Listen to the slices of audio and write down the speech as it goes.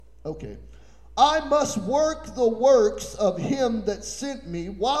Okay. I must work the works of him that sent me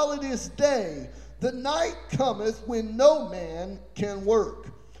while it is day. The night cometh when no man can work.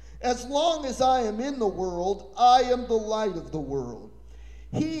 As long as I am in the world, I am the light of the world.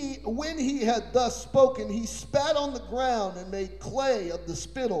 When he had thus spoken, he spat on the ground and made clay of the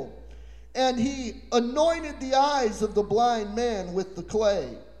spittle. And he anointed the eyes of the blind man with the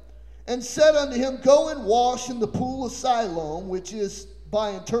clay, and said unto him, Go and wash in the pool of Siloam, which is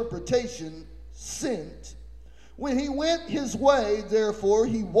by interpretation sent. When he went his way, therefore,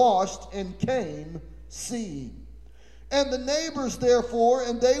 he washed and came seeing. And the neighbors, therefore,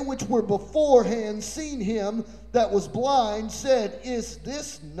 and they which were beforehand seen him that was blind, said, Is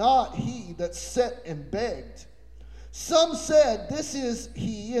this not he that sat and begged? Some said, This is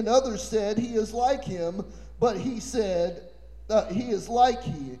he, and others said, He is like him. But he said, He is like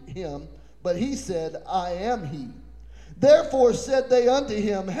him. But he said, I am he. Therefore said they unto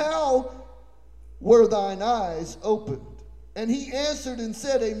him, How were thine eyes opened? And he answered and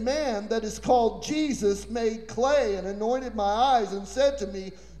said, A man that is called Jesus made clay and anointed my eyes, and said to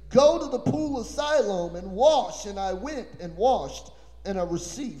me, Go to the pool of Siloam and wash. And I went and washed, and I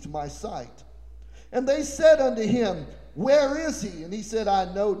received my sight. And they said unto him, Where is he? And he said,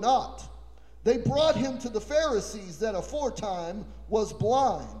 I know not. They brought him to the Pharisees that aforetime was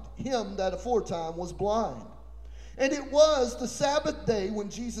blind, him that aforetime was blind. And it was the Sabbath day when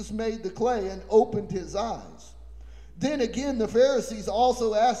Jesus made the clay and opened his eyes. Then again the Pharisees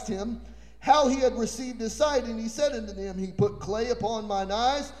also asked him how he had received his sight. And he said unto them, He put clay upon mine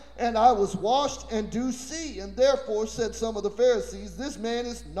eyes, and I was washed, and do see. And therefore said some of the Pharisees, This man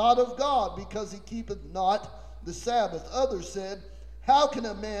is not of God, because he keepeth not the Sabbath. Others said, How can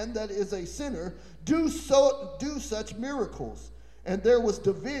a man that is a sinner do such miracles? And there was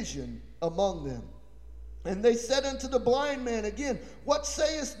division among them. And they said unto the blind man again, What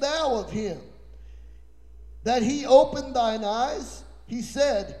sayest thou of him, that he opened thine eyes? He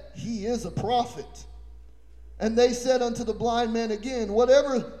said, He is a prophet. And they said unto the blind man again, What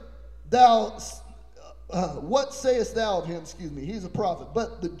sayest thou of him? He is a prophet.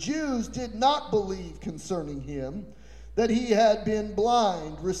 But the Jews did not believe concerning him that he had been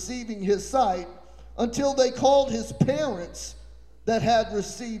blind, receiving his sight, until they called his parents that had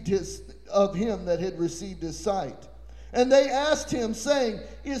received his sight. And they asked him, saying,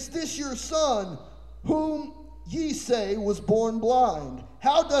 Is this your son, whom ye say was born blind?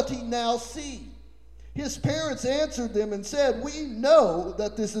 How doth he now see? His parents answered them and said, We know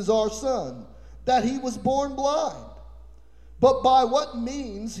that this is our son, that he was born blind. But by what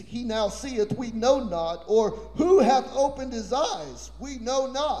means he now seeth, we know not, or who hath opened his eyes, we know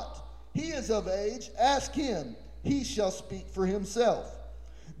not. He is of age, ask him, he shall speak for himself.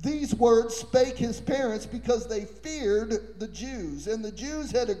 These words spake his parents because they feared the Jews. And the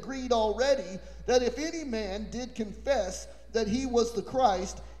Jews had agreed already that if any man did confess that he was the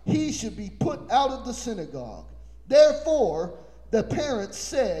Christ, he should be put out of the synagogue. Therefore the parents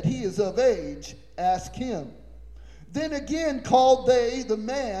said, He is of age, ask him. Then again called they the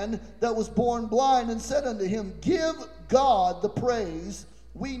man that was born blind, and said unto him, Give God the praise.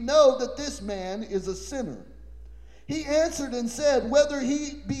 We know that this man is a sinner. He answered and said, Whether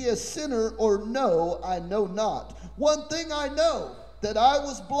he be a sinner or no, I know not. One thing I know, that I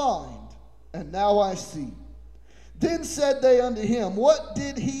was blind, and now I see. Then said they unto him, What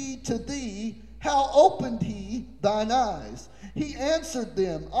did he to thee? How opened he thine eyes? He answered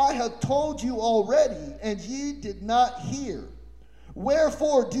them, I have told you already, and ye did not hear.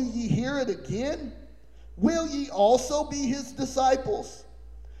 Wherefore do ye hear it again? Will ye also be his disciples?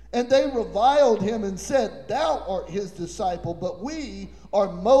 And they reviled him and said, Thou art his disciple, but we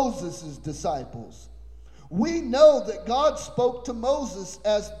are Moses' disciples. We know that God spoke to Moses,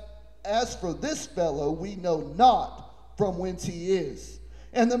 as for this fellow, we know not from whence he is.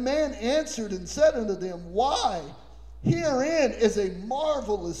 And the man answered and said unto them, Why? Herein is a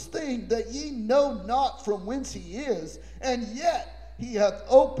marvelous thing, that ye know not from whence he is, and yet he hath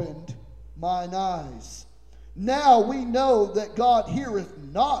opened mine eyes. Now we know that God heareth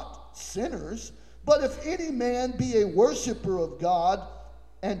not sinners, but if any man be a worshipper of God,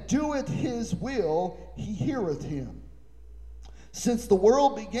 and doeth his will, he heareth him. Since the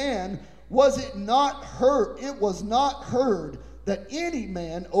world began, was it not heard that any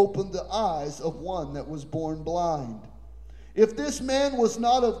man opened the eyes of one that was born blind. If this man was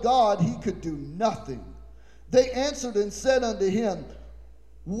not of God, he could do nothing. They answered and said unto him,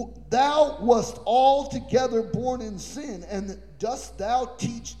 Thou wast altogether born in sin, and dost thou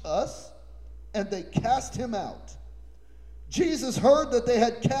teach us? And they cast him out. Jesus heard that they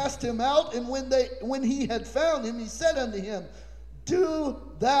had cast him out, and when he had found him, he said unto him, do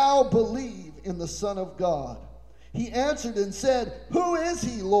thou believe in the Son of God? He answered and said, Who is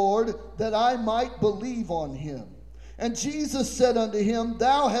he, Lord, that I might believe on him? And Jesus said unto him,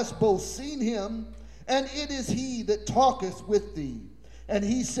 Thou hast both seen him, and it is he that talketh with thee. And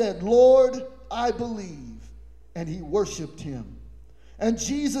he said, Lord, I believe. And he worshipped him. And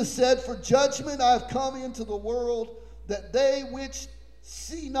Jesus said, For judgment I have come into the world, that they which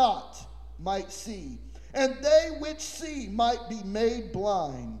see not might see, and they which see might be made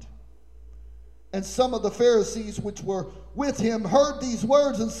blind. And some of the Pharisees which were with him heard these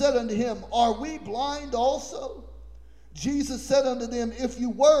words and said unto him, Are we blind also? Jesus said unto them, If you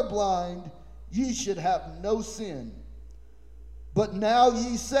were blind, ye should have no sin. But now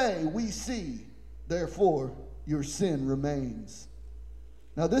ye say, We see, therefore your sin remains.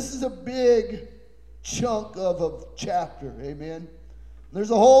 Now this is a big chunk of a chapter, amen?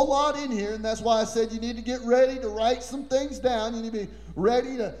 There's a whole lot in here, and that's why I said you need to get ready to write some things down. You need to be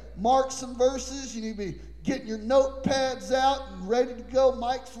ready to mark some verses. You need to be getting your notepads out and ready to go.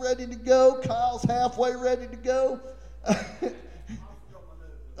 Mike's ready to go. Kyle's halfway ready to go.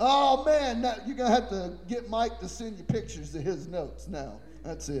 Oh, man, now you're going to have to get Mike to send you pictures of his notes now.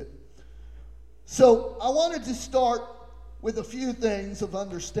 That's it. So I wanted to start with a few things of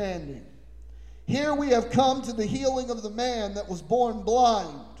understanding. Here we have come to the healing of the man that was born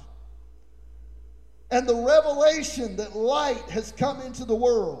blind, and the revelation that light has come into the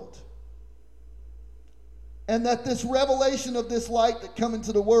world, and that this revelation of this light that come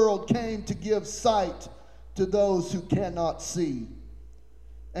into the world came to give sight to those who cannot see,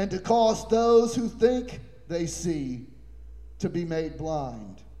 and to cause those who think they see to be made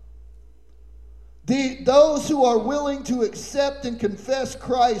blind. Those who are willing to accept and confess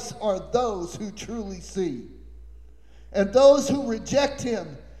Christ are those who truly see. And those who reject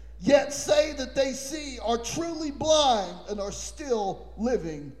him, yet say that they see, are truly blind and are still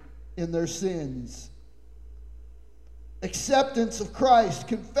living in their sins. Acceptance of Christ,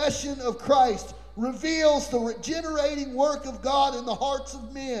 confession of Christ, reveals the regenerating work of God in the hearts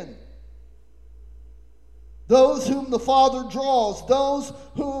of men. Those whom the Father draws, those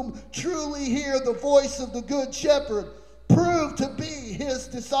whom truly hear the voice of the Good Shepherd, prove to be his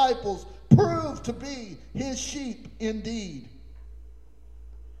disciples, prove to be his sheep indeed.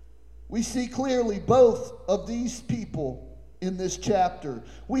 We see clearly both of these people in this chapter.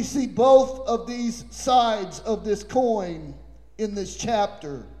 We see both of these sides of this coin in this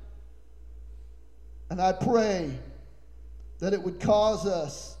chapter. And I pray that it would cause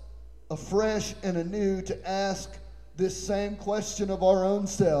us afresh and anew to ask this same question of our own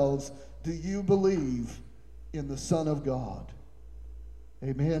selves. Do you believe in the Son of God?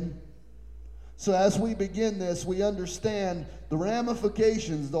 Amen. So as we begin this, we understand the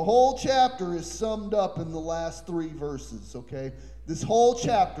ramifications. The whole chapter is summed up in the last 3 verses, okay? This whole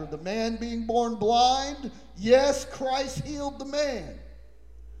chapter, the man being born blind, yes, Christ healed the man.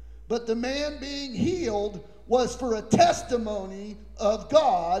 But the man being healed was for a testimony of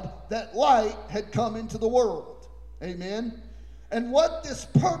God that light had come into the world. Amen? And what this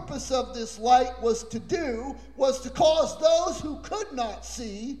purpose of this light was to do was to cause those who could not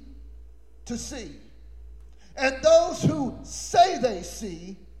see to see. And those who say they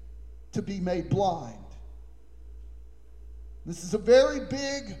see to be made blind. This is a very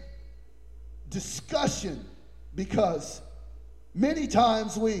big discussion because many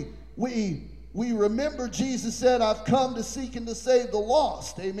times we remember Jesus said, I've come to seek and to save the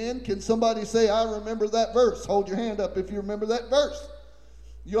lost. Amen. Can somebody say, I remember that verse? Hold your hand up if you remember that verse.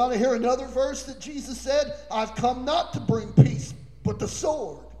 You ought to hear another verse that Jesus said, I've come not to bring peace, but the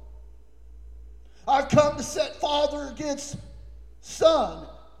sword. I've come to set father against son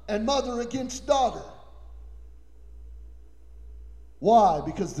and mother against daughter. Why?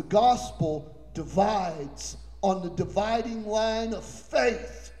 Because the gospel divides on the dividing line of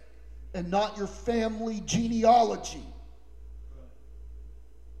faith and not your family genealogy.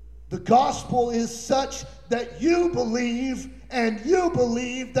 The gospel is such that you believe, and you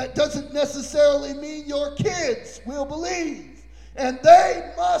believe that doesn't necessarily mean your kids will believe. And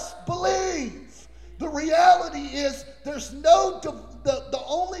they must believe. The reality is there's the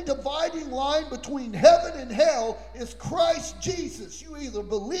only dividing line between heaven and hell is Christ Jesus. You either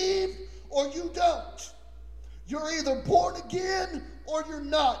believe or you don't. You're either born again or you're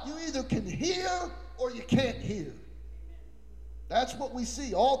not. You either can hear or you can't hear. That's what we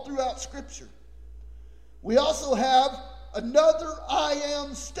see all throughout Scripture. We also have another I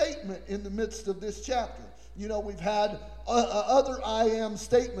am statement in the midst of this chapter. You know, we've had other I am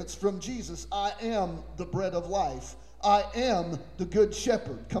statements from Jesus. I am the bread of life. I am the good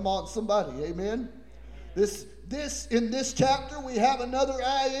shepherd. Come on, somebody. Amen. In this chapter, we have another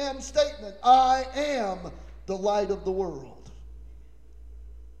I am statement. I am the light of the world.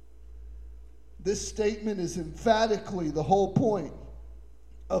 This statement is emphatically the whole point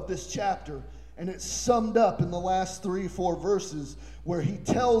of this chapter, and it's summed up in the last 3-4 verses where he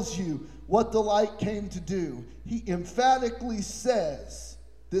tells you what the light came to do. He emphatically says,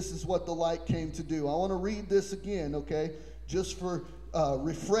 this is what the light came to do. I want to read this again, okay, just for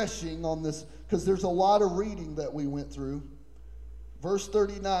refreshing on this, because there's a lot of reading that we went through. Verse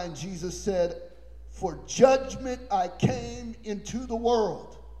 39, Jesus said, "For judgment I came into the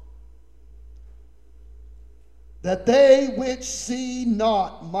world, that they which see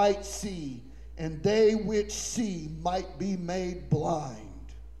not might see, and they which see might be made blind."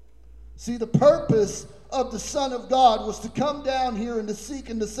 See, the purpose of the Son of God was to come down here and to seek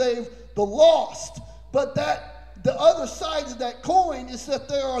and to save the lost. But the other side of that coin is that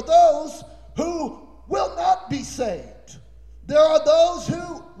there are those who will not be saved. There are those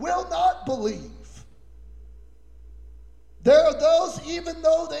who will not believe. There are those, even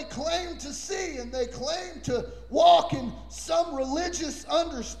though they claim to see and they claim to walk in some religious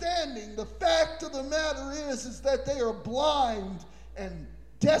understanding, the fact of the matter is that they are blind and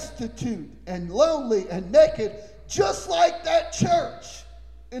destitute and lonely and naked, just like that church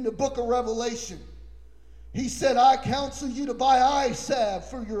in the book of Revelation. He said, "I counsel you to buy eye salve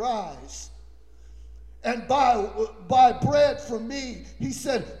for your eyes and buy bread from me." He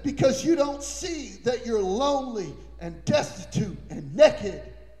said, because you don't see that you're lonely and destitute and naked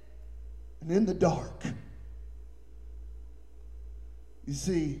and in the dark. You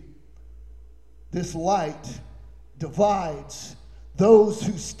see, this light divides those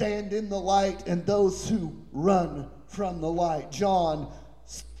who stand in the light and those who run from the light. John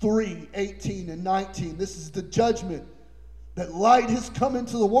 3:18 and 19. This is the judgment, that light has come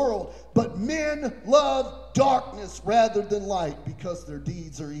into the world, but men love darkness rather than light because their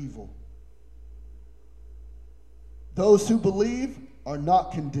deeds are evil. Those who believe are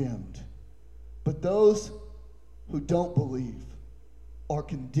not condemned, but those who don't believe are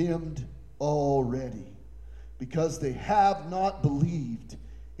condemned already, because they have not believed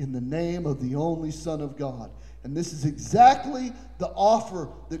in the name of the only Son of God. And this is exactly the offer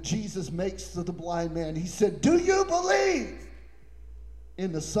that Jesus makes to the blind man. He said, "Do you believe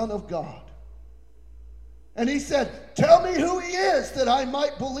in the Son of God?" And he said, "Tell me who he is that I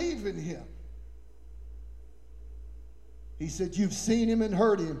might believe in him." He said, "You've seen him and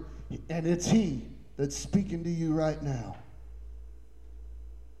heard him, and it's he that's speaking to you right now."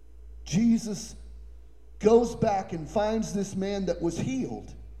 Jesus goes back and finds this man that was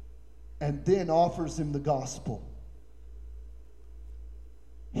healed and then offers him the gospel.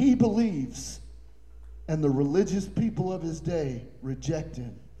 He believes, and the religious people of his day reject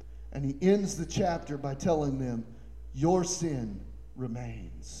him. And he ends the chapter by telling them, "Your sin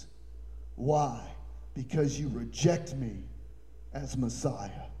remains." Why? Because you reject me as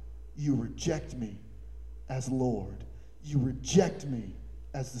Messiah. You reject me as Lord. You reject me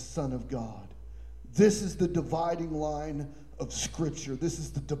as the Son of God. This is the dividing line of Scripture. This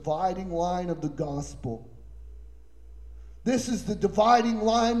is the dividing line of the gospel. This is the dividing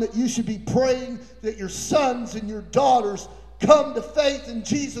line that you should be praying that your sons and your daughters come to faith in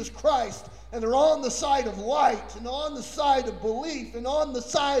Jesus Christ and are on the side of light and on the side of belief and on the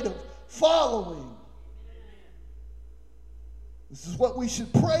side of following. This is what we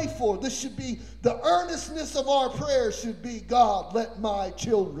should pray for. This should be the earnestness of our prayer should be, "God, let my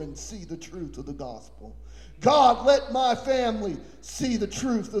children see the truth of the gospel. God, let my family see the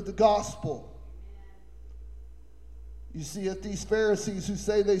truth of the gospel." You see, if these Pharisees who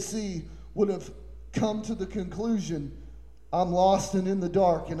say they see would have come to the conclusion, "I'm lost and in the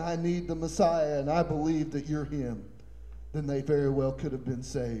dark and I need the Messiah and I believe that you're him," then they very well could have been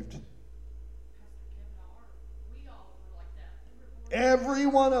saved. Every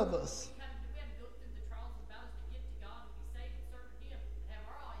one of us. We had to go through the trials and battles to get to God and be saved and serve him and have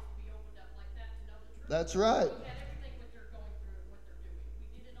our eyes to be opened up like that to know the truth. That's right. We had everything what they're going through and what they're doing.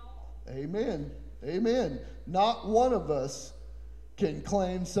 We did it all. Amen. Amen. Not one of us can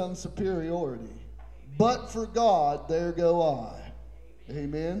claim some superiority. Amen. But for God, there go I. Amen.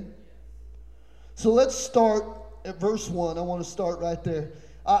 Amen. So let's start at verse 1. I want to start right there.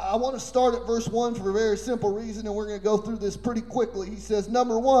 I want to start at verse 1 for a very simple reason, and we're going to go through this pretty quickly. He says,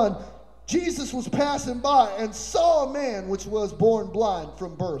 number 1, Jesus was passing by and saw a man which was born blind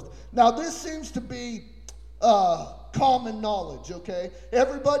from birth. Now, this seems to be common knowledge, okay?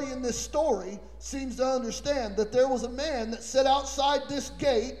 Everybody in this story seems to understand that there was a man that sat outside this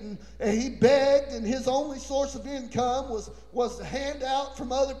gate and he begged, and his only source of income was the handout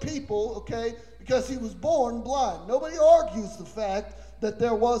from other people, okay? Because he was born blind. Nobody argues the fact that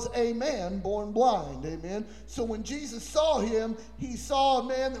there was a man born blind, amen? So when Jesus saw him, he saw a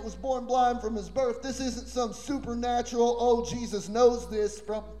man that was born blind from his birth. This isn't some supernatural, oh, Jesus knows this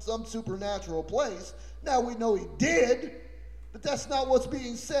from some supernatural place. Now we know he did, but that's not what's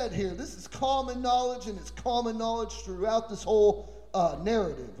being said here. This is common knowledge, and it's common knowledge throughout this whole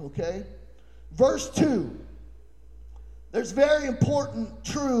narrative, okay? Verse 2. There's very important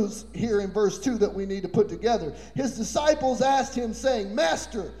truths here in verse 2 that we need to put together. His disciples asked him, saying,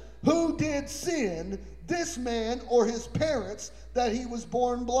 Master, who did sin, this man or his parents, that he was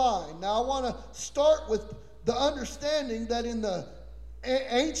born blind? Now I want to start with the understanding that in the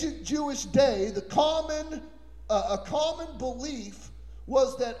ancient Jewish day, a common belief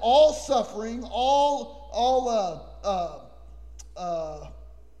was that all suffering, all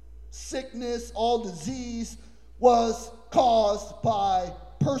sickness, all disease was caused by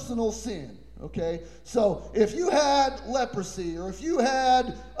personal sin, okay? So if you had leprosy, or if you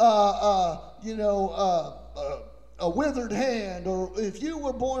had, a withered hand, or if you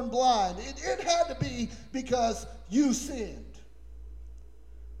were born blind, it had to be because you sinned.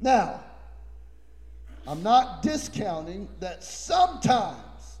 Now, I'm not discounting that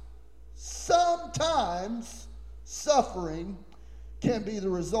sometimes suffering can be the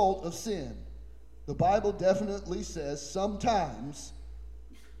result of sin. The Bible definitely says sometimes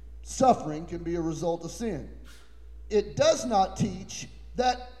suffering can be a result of sin. It does not teach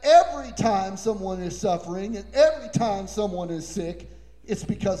that every time someone is suffering and every time someone is sick, it's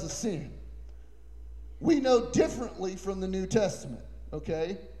because of sin. We know differently from the New Testament,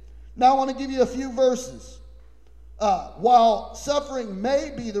 okay? Now I want to give you a few verses. While suffering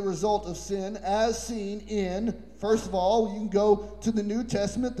may be the result of sin, as seen in, first of all, you can go to the New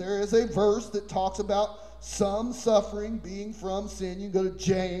Testament. There is a verse that talks about some suffering being from sin. You can go to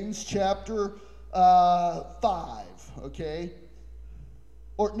James chapter 5, okay?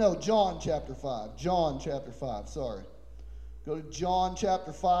 Or no, John chapter 5. John chapter 5, sorry. Go to John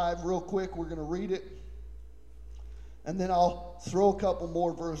chapter 5 real quick. We're going to read it. And then I'll throw a couple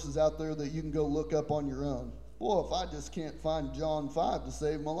more verses out there that you can go look up on your own. Boy, if I just can't find John 5 to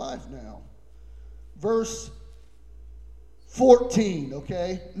save my life now. Verse 14,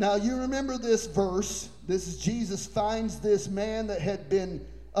 okay? Now you remember this verse. This is Jesus finds this man that had been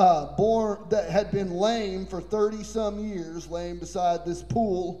lame for 30-some years, laying beside this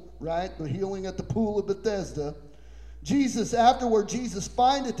pool, right? The healing at the pool of Bethesda. Afterward, Jesus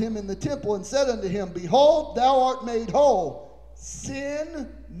findeth him in the temple and said unto him, Behold, thou art made whole. Sin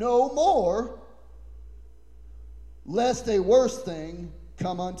no more, lest a worse thing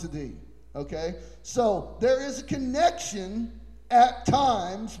come unto thee. Okay? So there is a connection at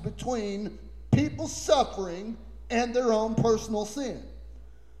times between people suffering and their own personal sin.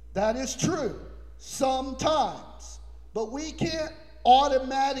 That is true sometimes. But we can't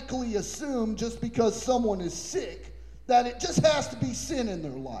automatically assume just because someone is sick that it just has to be sin in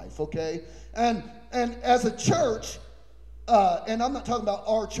their life, okay? And as a church, and I'm not talking about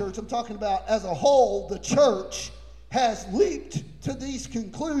our church, I'm talking about as a whole, the church has leaped to these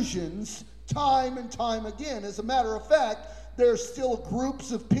conclusions time and time again. As a matter of fact, there's still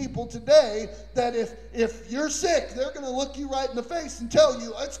groups of people today that if you're sick, they're going to look you right in the face and tell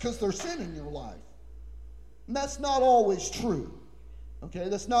you it's because there's sin in your life. And that's not always true. Okay,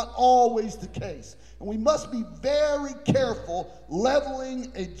 that's not always the case. And we must be very careful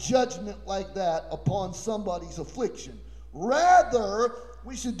leveling a judgment like that upon somebody's affliction. Rather,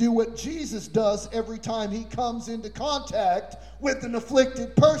 we should do what Jesus does every time he comes into contact with an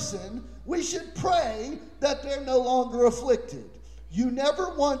afflicted person. We should pray that they're no longer afflicted. You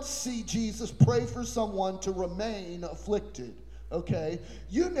never once see Jesus pray for someone to remain afflicted, okay?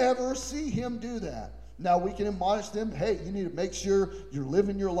 You never see him do that. Now, we can admonish them, hey, you need to make sure you're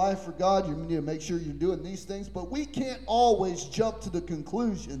living your life for God. You need to make sure you're doing these things. But we can't always jump to the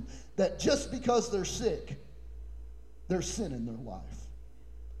conclusion that just because they're sick, there's sin in their life.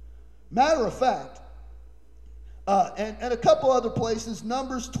 Matter of fact, and a couple other places,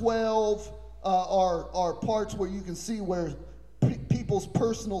 Numbers 12 are parts where you can see where people's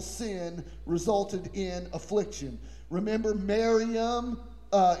personal sin resulted in affliction. Remember Miriam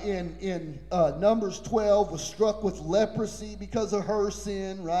in Numbers 12 was struck with leprosy because of her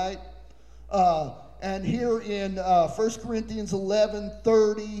sin, right? And here in 1 Corinthians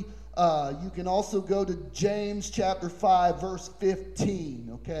 11:30, You can also go to James chapter 5, verse 15,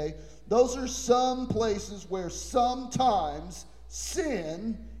 okay? Those are some places where sometimes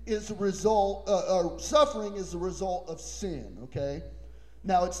sin is a result, or suffering is a result of sin, okay?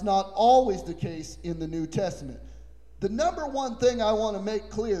 Now, it's not always the case in the New Testament. The number one thing I want to make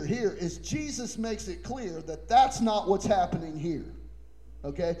clear here is Jesus makes it clear that that's not what's happening here,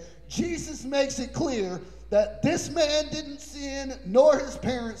 okay? Jesus makes it clear that this man didn't sin, nor his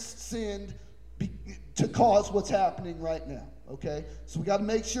parents sinned to cause what's happening right now, okay? So we got to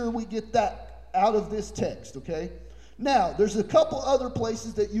make sure we get that out of this text, okay? Now, there's a couple other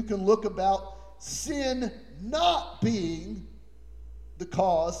places that you can look about sin not being the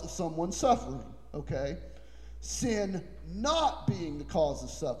cause of someone suffering, okay? Sin not being the cause of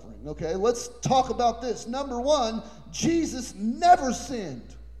suffering, okay? Let's talk about this. Number one, Jesus never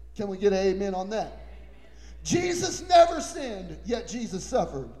sinned. Can we get an amen on that? Jesus never sinned, yet Jesus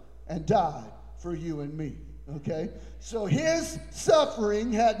suffered and died for you and me, okay? So his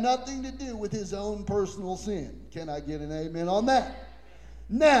suffering had nothing to do with his own personal sin. Can I get an amen on that?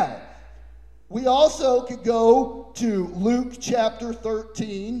 Now, we also could go to Luke chapter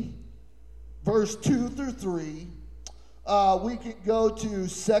 13, verse 2 through 3. We could go to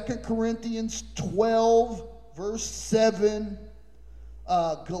 2 Corinthians 12, verse 7.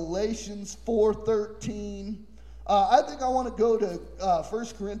 Galatians 4:13. I think I want to go to 1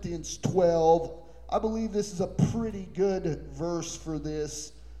 Corinthians 12. I believe this is a pretty good verse for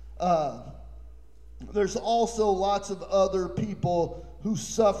this. There's also lots of other people who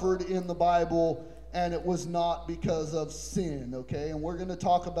suffered in the Bible, and it was not because of sin, okay? And we're going to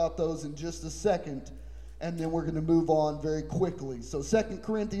talk about those in just a second, and then we're going to move on very quickly. So 2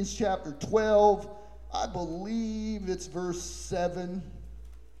 Corinthians chapter 12, I believe it's verse 7.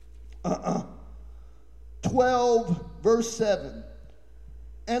 12, verse 7.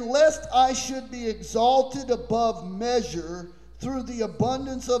 And lest I should be exalted above measure through the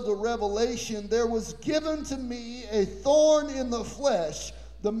abundance of the revelation, there was given to me a thorn in the flesh,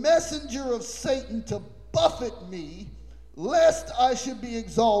 the messenger of Satan to buffet me, lest I should be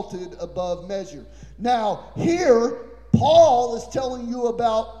exalted above measure. Now, here, Paul is telling you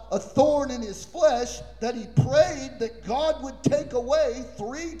about a thorn in his flesh that he prayed that God would take away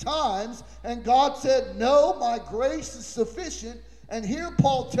 3 times, and God said, no, my grace is sufficient. And here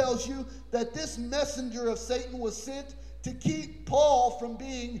Paul tells you that this messenger of Satan was sent to keep Paul from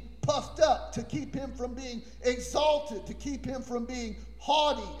being puffed up, to keep him from being exalted, to keep him from being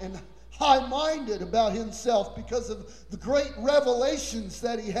haughty and high-minded about himself because of the great revelations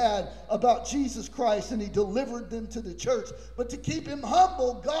that he had about Jesus Christ, and he delivered them to the church. But to keep him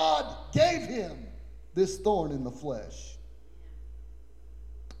humble, God gave him this thorn in the flesh.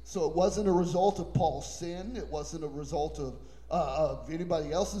 So it wasn't a result of Paul's sin. It wasn't a result of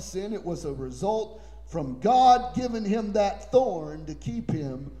anybody else's sin. It was a result from God giving him that thorn to keep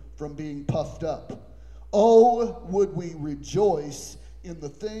him from being puffed up. Oh, would we rejoice in the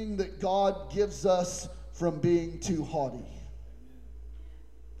thing that God gives us from being too haughty.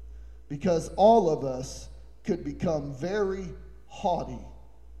 Because all of us could become very haughty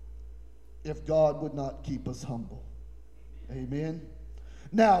if God would not keep us humble. Amen.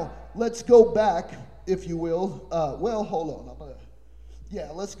 Now, let's go back, if you will. Hold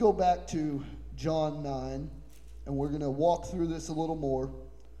on. Let's go back to John 9, and we're going to walk through this a little more.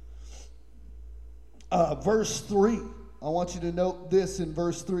 Verse 3. I want you to note this in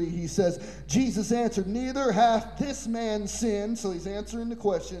verse 3. He says, Jesus answered, neither hath this man sinned, so he's answering the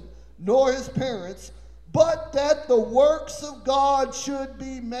question, nor his parents, but that the works of God should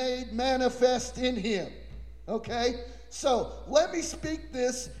be made manifest in him. Okay? So, let me speak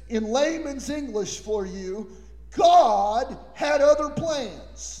this in layman's English for you. God had other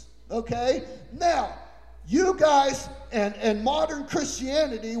plans. Okay? Now, you guys and modern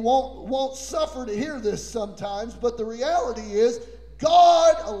Christianity won't suffer to hear this sometimes, but the reality is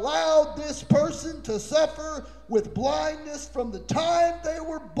God allowed this person to suffer with blindness from the time they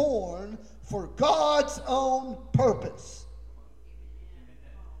were born for God's own purpose.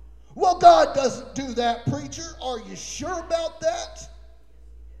 Well, God doesn't do that, preacher. Are you sure about that?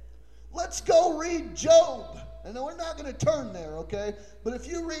 Let's go read Job. And we're not going to turn there, okay? But if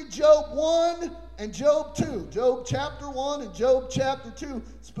you read Job 1 and Job 2, Job chapter 1 and Job chapter 2,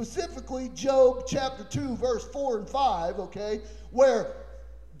 specifically Job chapter 2, verse 4 and 5, okay, where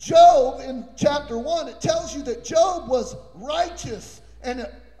Job in chapter 1, it tells you that Job was righteous and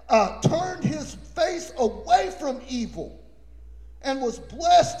turned his face away from evil and was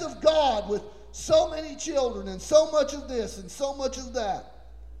blessed of God with so many children and so much of this and so much of that.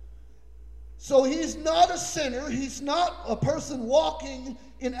 So he's not a sinner. He's not a person walking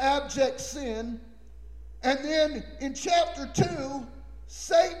in abject sin. And then in chapter 2,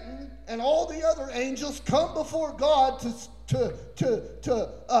 Satan and all the other angels come before God to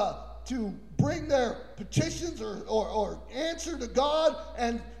bring their petitions or answer to God.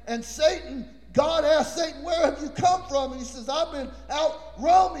 And Satan, God asked Satan, where have you come from? And he says, I've been out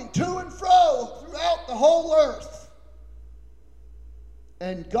roaming to and fro throughout the whole earth.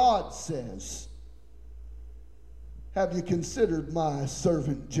 And God says, have you considered my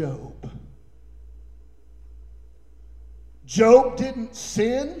servant Job? Job didn't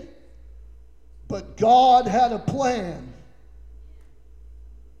sin, but God had a plan.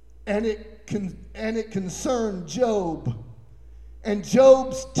 And it concerned Job. And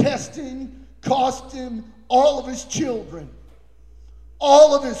Job's testing cost him all of his children,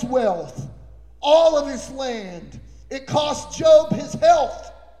 all of his wealth, all of his land. It cost Job his health.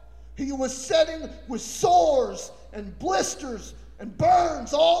 He was sitting with sores and blisters and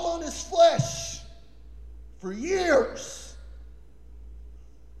burns all on his flesh for years.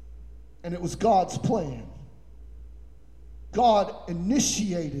 And it was God's plan. God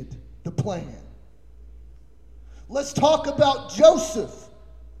initiated the plan. Let's talk about Joseph,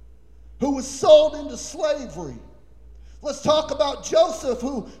 who was sold into slavery. Let's talk about Joseph,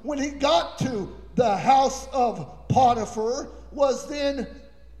 who, when he got to the house of Potiphar, was then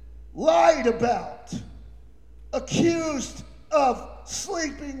lied about, accused of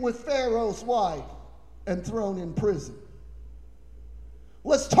sleeping with Pharaoh's wife, and thrown in prison.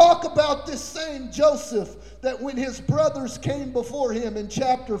 Let's talk about this same Joseph that when his brothers came before him in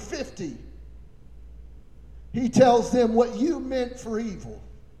chapter 50, he tells them, what you meant for evil,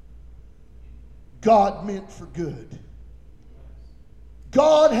 God meant for good.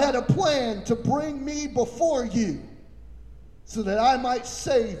 God had a plan to bring me before you so that I might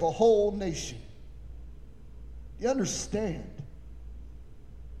save a whole nation. You understand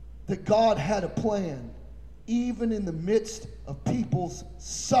that God had a plan even in the midst of people's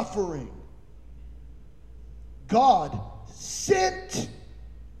suffering. God sent,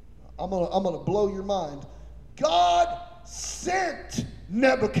 I'm gonna blow your mind. God sent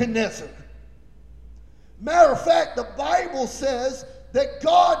Nebuchadnezzar. Matter of fact, the Bible says that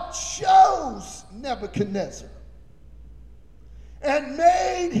God chose Nebuchadnezzar and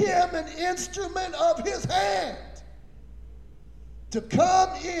made him an instrument of his hand to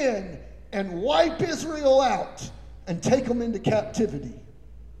come in and wipe Israel out and take them into captivity.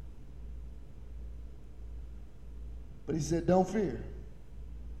 But he said, don't fear.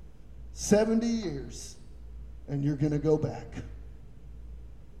 70 years and you're going to go back.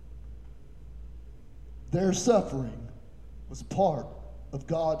 Their suffering was part of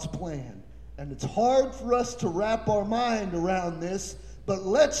God's plan. And it's hard for us to wrap our mind around this, but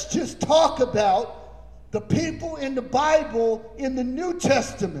let's just talk about the people in the Bible in the New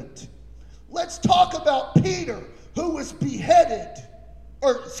Testament. Let's talk about Peter, who was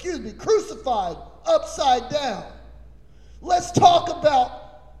crucified upside down. Let's talk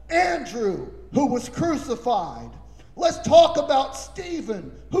about Andrew, who was crucified. Let's talk about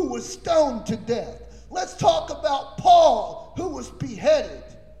Stephen, who was stoned to death. Let's talk about Paul, who was beheaded.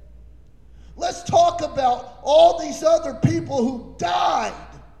 Let's talk about all these other people who died.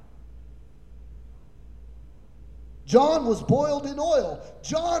 John was boiled in oil.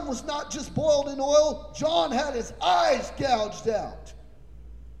 John was not just boiled in oil. John had his eyes gouged out.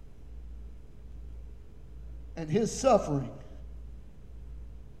 And his suffering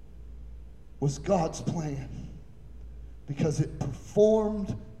was God's plan because it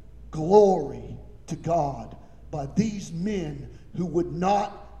performed glory to God by these men who would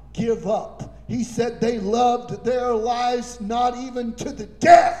not give up. He said they loved their lives not even to the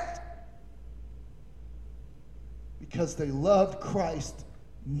death because they loved Christ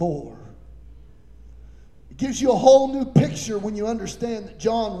more. It gives you a whole new picture when you understand that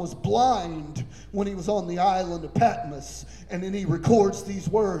John was blind when he was on the island of Patmos. And then he records these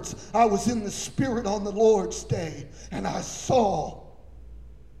words, I was in the Spirit on the Lord's day, and I saw.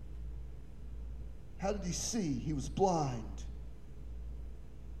 How did he see? He was blind.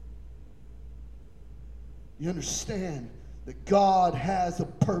 You understand that God has a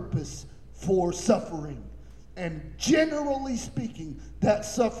purpose for suffering. And generally speaking, that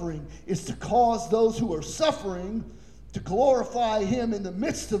suffering is to cause those who are suffering to glorify Him in the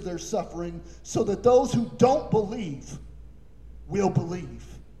midst of their suffering so that those who don't believe will believe.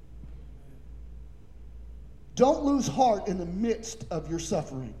 Don't lose heart in the midst of your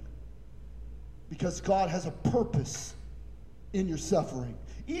suffering because God has a purpose in your suffering.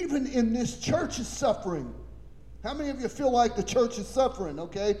 Even in this church's suffering. How many of you feel like the church is suffering,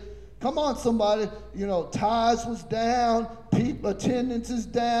 okay? Come on, somebody. Tithes was down. Attendance is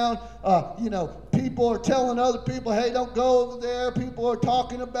down. People are telling other people, hey, don't go over there. People are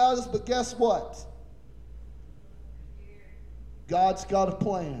talking about us. But guess what? God's got a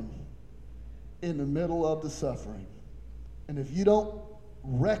plan in the middle of the suffering. And if you don't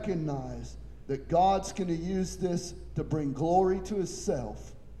recognize that God's going to use this to bring glory to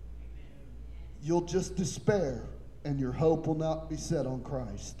himself, you'll just despair and your hope will not be set on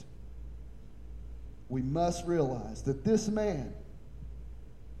Christ. We must realize that this man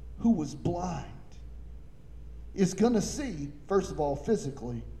who was blind is going to see, first of all,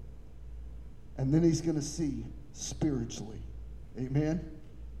 physically, and then he's going to see spiritually. Amen?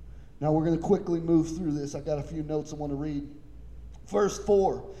 Now we're going to quickly move through this. I got a few notes I want to read. Verse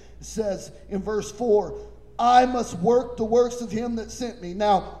 4, it says in verse 4, I must work the works of him that sent me.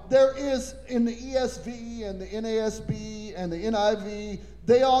 Now, there is in the ESV and the NASB and the NIV,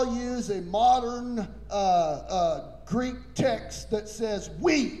 they all use a modern Greek text that says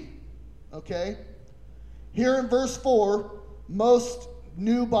we. Okay? Here in verse 4, most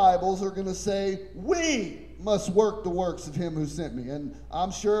new Bibles are going to say we must work the works of him who sent me. And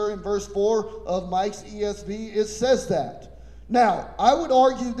I'm sure in verse 4 of Mike's ESV, it says that. Now, I would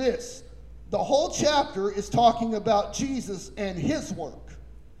argue this. The whole chapter is talking about Jesus and his work.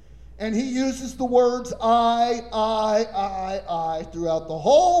 And he uses the words I throughout the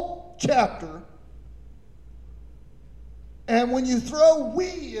whole chapter. And when you throw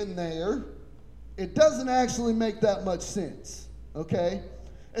we in there, it doesn't actually make that much sense. Okay?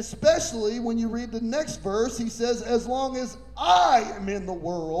 Especially when you read the next verse, he says, as long as I am in the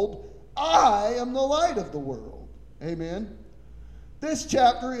world, I am the light of the world. Amen? This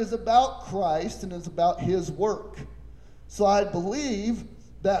chapter is about Christ and is about his work. So I believe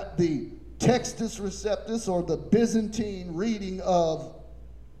that the Textus Receptus, or the Byzantine reading of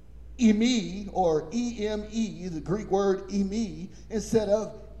emi, or E-M-E, the Greek word emi, instead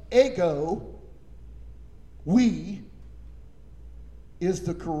of ego, we, is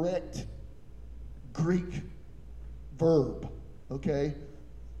the correct Greek verb, okay?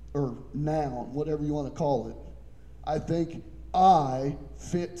 Or noun, whatever you want to call it. I think I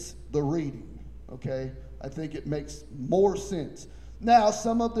fits the reading, okay? I think it makes more sense. Now,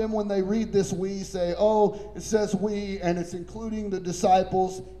 some of them, when they read this we, say, oh, it says we, and it's including the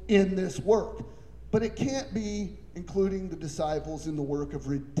disciples in this work. But it can't be including the disciples in the work of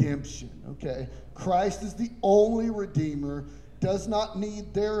redemption, okay? Christ is the only Redeemer, does not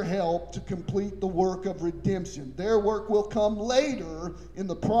need their help to complete the work of redemption. Their work will come later in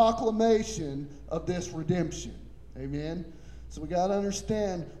the proclamation of this redemption. Amen? So we got to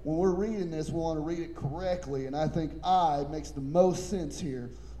understand, when we're reading this, we want to read it correctly, and I think I makes the most sense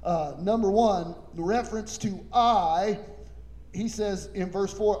here. Number one, the reference to I, he says in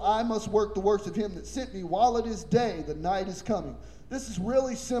verse 4, I must work the works of him that sent me while it is day, the night is coming. This is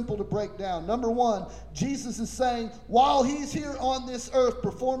really simple to break down. Number one, Jesus is saying, while he's here on this earth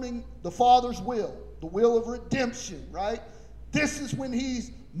performing the Father's will, the will of redemption, right? This is when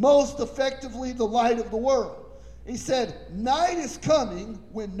he's most effectively the light of the world. He said, night is coming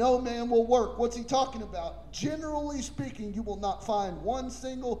when no man will work. What's he talking about? Generally speaking, you will not find one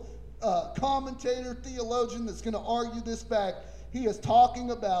single commentator, theologian that's going to argue this fact. He is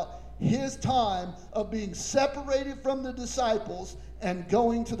talking about his time of being separated from the disciples and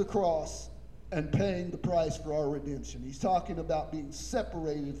going to the cross and paying the price for our redemption. He's talking about being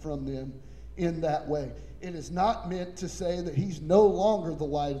separated from them in that way. It is not meant to say that he's no longer the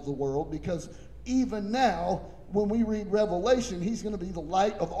light of the world, because even now, when we read Revelation, he's going to be the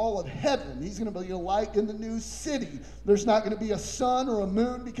light of all of heaven. He's going to be a light in the new city. There's not going to be a sun or a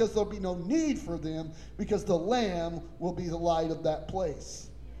moon, because there'll be no need for them, because the Lamb will be the light of that place.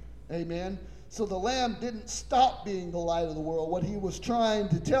 Amen? So the Lamb didn't stop being the light of the world. What he was trying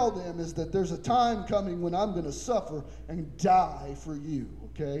to tell them is that there's a time coming when I'm going to suffer and die for you,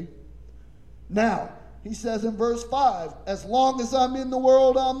 okay? Now, he says in verse 5, as long as I'm in the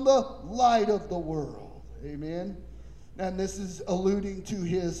world, I'm the light of the world. Amen? And this is alluding to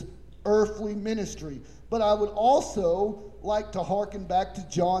his earthly ministry. But I would also like to hearken back to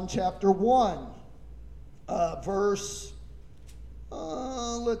John chapter 1, verse,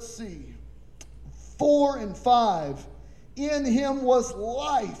 let's see, 4 and 5. In him was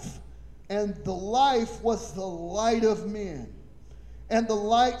life, and the life was the light of men. And the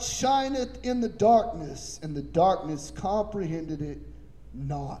light shineth in the darkness, and the darkness comprehended it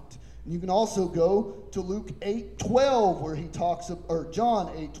not. And you can also go to Luke 8:12, where he talks, or John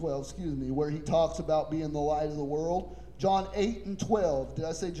 8:12, excuse me, where he talks about being the light of the world. John 8 and 12. Did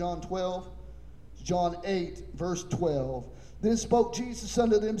I say John 12? John 8, verse 12. Then spoke Jesus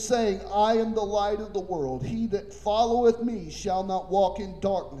unto them, saying, I am the light of the world. He that followeth me shall not walk in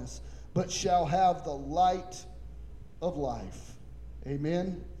darkness, but shall have the light of life.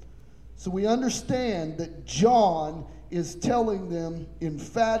 Amen. So we understand that John is telling them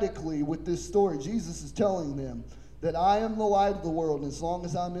emphatically with this story. Jesus is telling them that I am the light of the world, and as long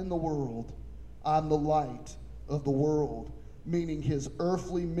as I'm in the world, I'm the light of the world, meaning his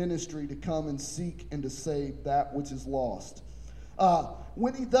earthly ministry to come and seek and to save that which is lost.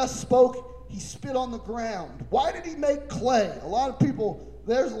 When he thus spoke, he spit on the ground. Why did he make clay? A lot of people,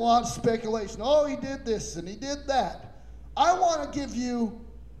 there's a lot of speculation. Oh, he did this and he did that. I want to give you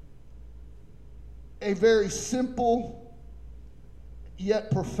a very simple yet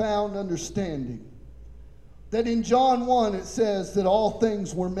profound understanding. That in John 1 it says that all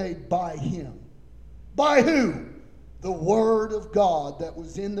things were made by him. By who? The Word of God that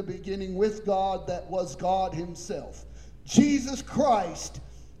was in the beginning with God, that was God himself. Jesus Christ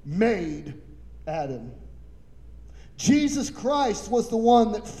made Adam. Jesus Christ was the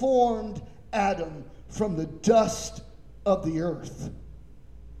one that formed Adam from the dust of the earth.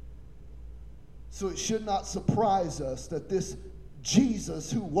 So it should not surprise us that this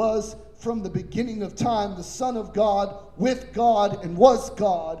Jesus, who was from the beginning of time the Son of God, with God, and was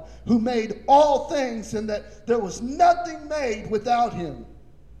God, who made all things, and that there was nothing made without him.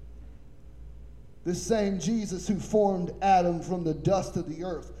 This same Jesus who formed Adam from the dust of the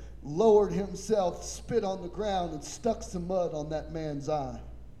earth lowered himself, spit on the ground, and stuck some mud on that man's eye.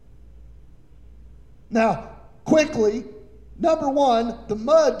 Now, quickly, number one, the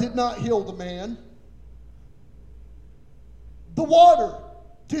mud did not heal the man. The water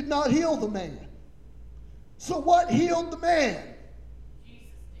did not heal the man. So what healed the man? Jesus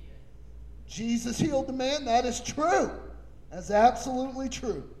did. Jesus healed the man. That is true. That's absolutely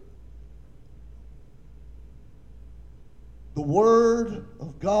true. The Word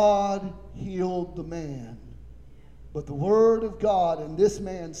of God healed the man. But the Word of God and this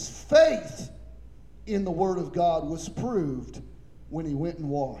man's faith in the Word of God was proved when he went and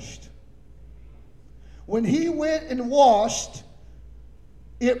washed. When he went and washed,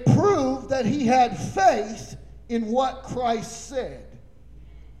 it proved that he had faith in what Christ said.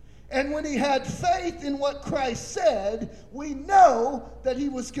 And when he had faith in what Christ said, we know that he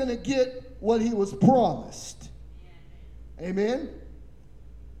was going to get what he was promised. Amen?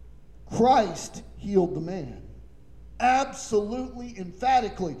 Christ healed the man. Absolutely,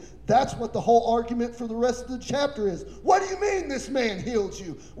 emphatically. That's what the whole argument for the rest of the chapter is. What do you mean this man healed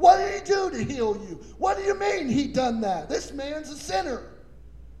you? What did he do to heal you? What do you mean he done that? This man's a sinner.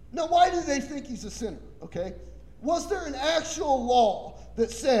 Now, why do they think he's a sinner? Okay? Was there an actual law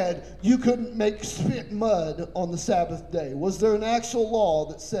that said you couldn't make spit mud on the Sabbath day? Was there an actual law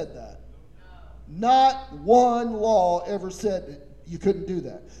that said that? Not one law ever said that you couldn't do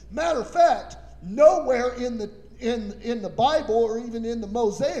that. Matter of fact, nowhere in the Bible or even in the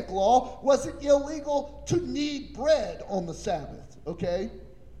Mosaic law was it illegal to knead bread on the Sabbath, okay?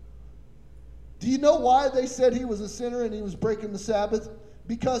 Do you know why they said he was a sinner and he was breaking the Sabbath?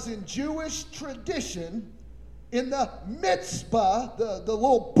 Because in Jewish tradition, in the mitzvah, the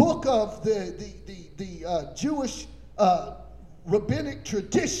little book of the Jewish rabbinic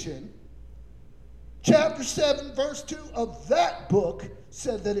tradition, chapter 7, verse 2 of that book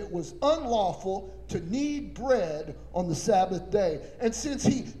said that it was unlawful to knead bread on the Sabbath day. And since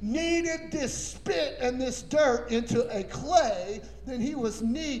he kneaded this spit and this dirt into a clay, then he was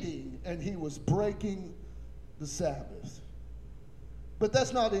kneading and he was breaking the Sabbath. But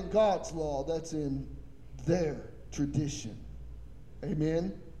that's not in God's law, that's in their tradition.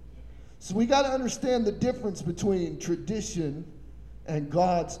 Amen? So we got to understand the difference between tradition and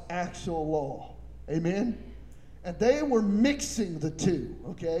God's actual law. Amen? And they were mixing the two,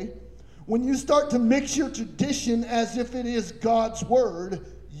 okay? When you start to mix your tradition as if it is God's word,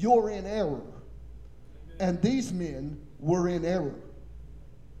 you're in error. And these men were in error.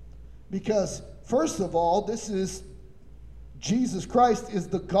 Because, first of all, Jesus Christ is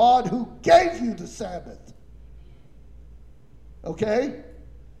the God who gave you the Sabbath. Okay?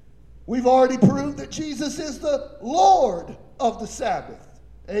 We've already proved that Jesus is the Lord of the Sabbath.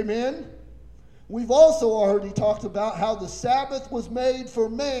 Amen? We've also already talked about how the Sabbath was made for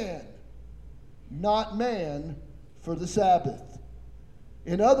man, not man for the Sabbath.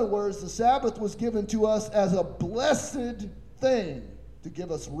 In other words, the Sabbath was given to us as a blessed thing to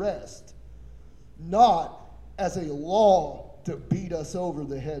give us rest, not as a law to beat us over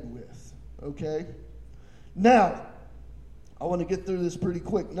the head with. Okay? Now, I want to get through this pretty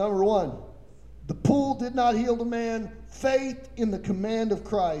quick. Number one, the pool did not heal the man. Faith in the command of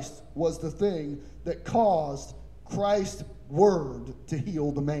Christ was the thing that caused Christ's word to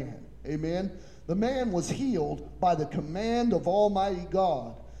heal the man. Amen? The man was healed by the command of Almighty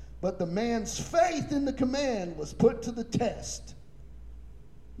God. But the man's faith in the command was put to the test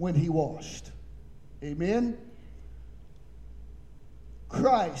when he washed. Amen?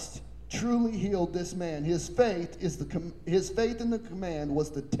 Christ truly healed this man. His faith in the command was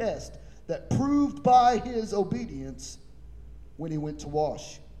the test that proved by his obedience when he went to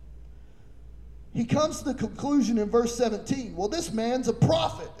wash. He comes to the conclusion in verse 17, well, this man's a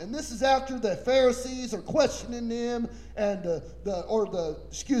prophet. And this is after the Pharisees are questioning him and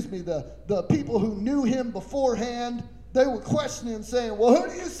the people who knew him beforehand, they were questioning him saying, well, who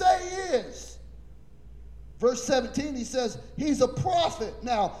do you say he is? Verse 17, he says, he's a prophet.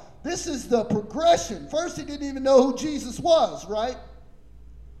 Now, this is the progression. First, he didn't even know who Jesus was, right?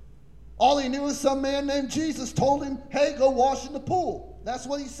 All he knew is some man named Jesus told him, hey, go wash in the pool. That's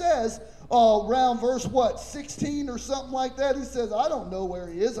what he says. Around verse 16 or something like that. He says, I don't know where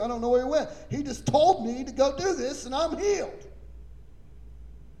he is. I don't know where he went. He just told me to go do this and I'm healed.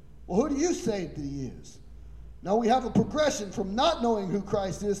 Well, who do you say that he is? Now we have a progression from not knowing who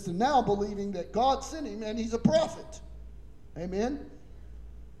Christ is to now believing that God sent him and he's a prophet. Amen?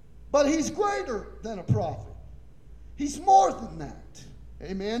 But he's greater than a prophet. He's more than that.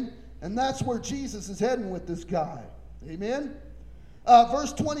 Amen? And that's where Jesus is heading with this guy. Amen?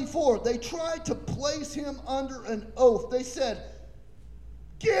 Verse 24, they tried to place him under an oath. They said,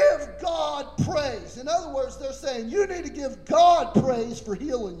 give God praise. In other words, they're saying, you need to give God praise for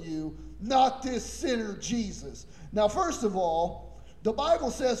healing you, not this sinner Jesus. Now, first of all, the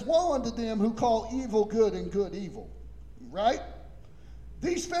Bible says, woe unto them who call evil good and good evil. Right?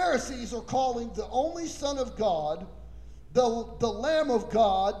 These Pharisees are calling the only Son of God, the Lamb of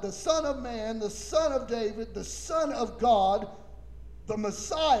God, the Son of Man, the Son of David, the Son of God, the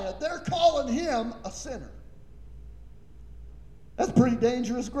Messiah, they're calling him a sinner. That's pretty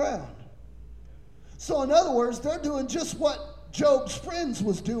dangerous ground. So in other words, they're doing just what Job's friends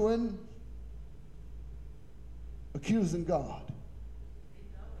was doing, accusing God.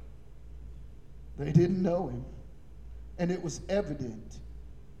 They didn't know him. And it was evident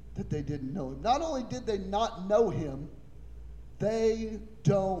that they didn't know him. Not only did they not know him, they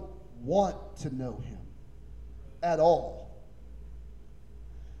don't want to know him at all.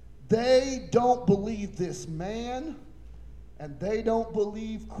 They don't believe this man, and they don't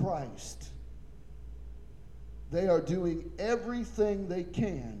believe Christ. They are doing everything they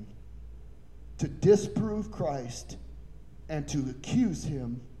can to disprove Christ and to accuse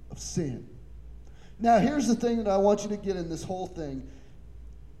him of sin. Now, here's the thing that I want you to get in this whole thing.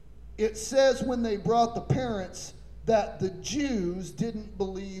 It says when they brought the parents that the Jews didn't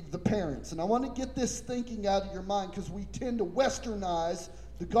believe the parents. And I want to get this thinking out of your mind because we tend to westernize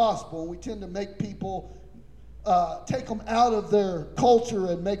the gospel. We tend to make people take them out of their culture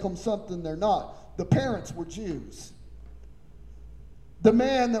and make them something they're not. The parents were Jews. The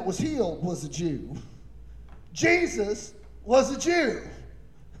man that was healed was a Jew. Jesus was a Jew.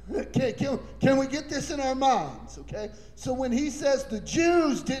 Okay, can we get this in our minds? Okay, so when he says the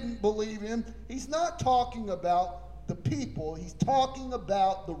Jews didn't believe him, he's not talking about the people. He's talking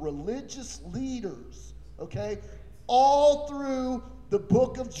about the religious leaders. Okay, all through the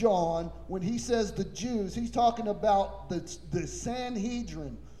book of John, when he says the Jews, he's talking about the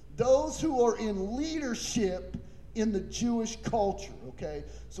Sanhedrin, those who are in leadership in the Jewish culture, okay?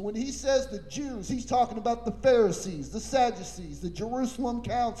 So when he says the Jews, he's talking about the Pharisees, the Sadducees, the Jerusalem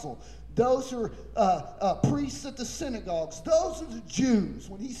Council, those who are priests at the synagogues. Those are the Jews.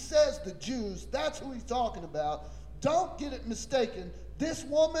 When he says the Jews, that's who he's talking about. Don't get it mistaken. This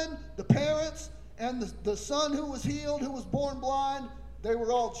woman, the parents, and the son who was healed, who was born blind, they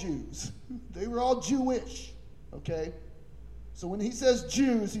were all Jews. They were all Jewish, okay? So when he says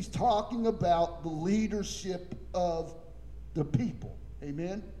Jews, he's talking about the leadership of the people.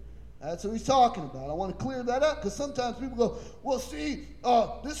 Amen? That's what he's talking about. I want to clear that up because sometimes people go, well, see,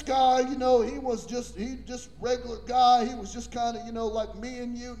 this guy, he just regular guy. He was just kind of, like me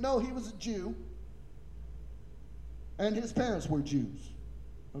and you. No, he was a Jew. And his parents were Jews.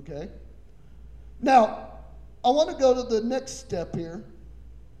 Okay? Now, I want to go to the next step here.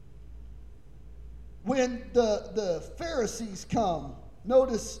 When the Pharisees come,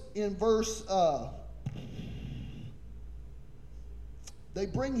 notice in verse, they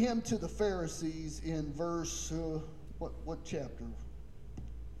bring him to the Pharisees in verse, what chapter?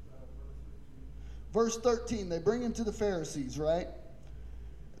 Verse 13. They bring him to the Pharisees, right?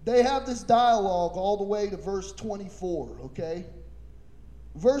 They have this dialogue all the way to verse 24, okay?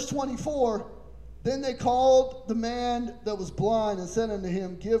 Verse 24, Then they called the man that was blind and said unto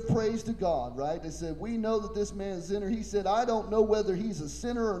him, give praise to God, right? They said, we know that this man is a sinner. He said, I don't know whether he's a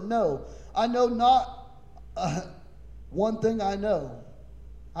sinner or no. I know not. One thing I know,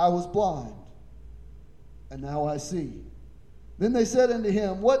 I was blind, and now I see. Then they said unto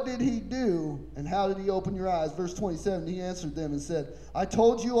him, what did he do, and how did he open your eyes? Verse 27, he answered them and said, I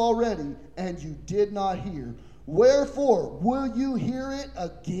told you already, and you did not hear. Wherefore, will you hear it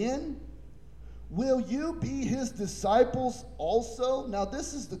again? Will you be his disciples also? Now,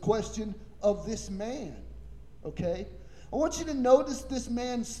 this is the question of this man, okay? I want you to notice this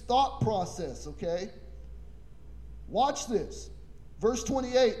man's thought process, okay? Watch this. Verse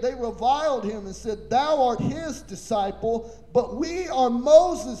 28, they reviled him and said, thou art his disciple, but we are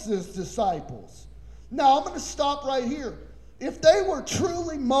Moses' disciples. Now, I'm going to stop right here. If they were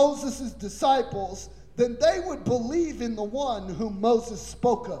truly Moses' disciples, then they would believe in the one whom Moses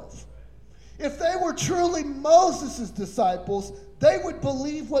spoke of. If they were truly Moses' disciples, they would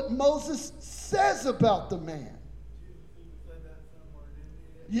believe what Moses says about the man.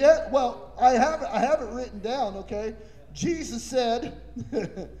 Yeah, well, I have it written down, okay? Jesus said,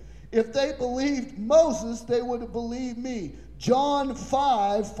 if they believed Moses, they would have believed me. John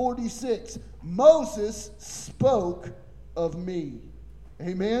 5:46. Moses spoke of me.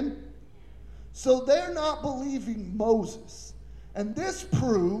 Amen? So they're not believing Moses. And this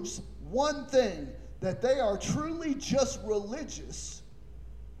proves one thing, that they are truly just religious,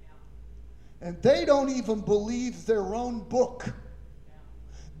 and they don't even believe their own book.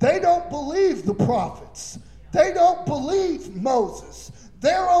 They don't believe the prophets. They don't believe Moses.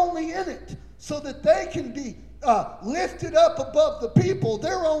 They're only in it so that they can be lifted up above the people.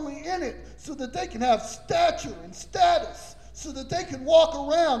 They're only in it so that they can have stature and status, so that they can walk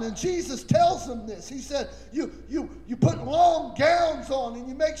around. And Jesus tells them this. He said, you put long gowns on, and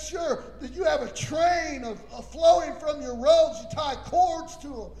you make sure that you have a train of flowing from your robes. You tie cords to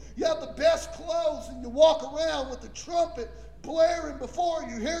them. You have the best clothes, and you walk around with the trumpet blaring before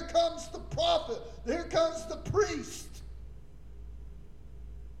you. Here comes the prophet. Here comes the priest.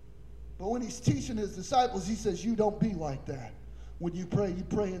 But when he's teaching his disciples, he says, you don't be like that. When you pray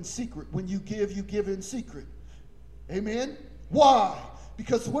in secret. When you give in secret. Amen? Why?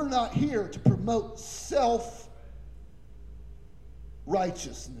 Because we're not here to promote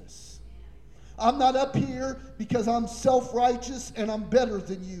self-righteousness. I'm not up here because I'm self-righteous and I'm better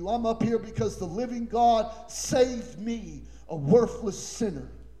than you. I'm up here because the living God saved me, a worthless sinner,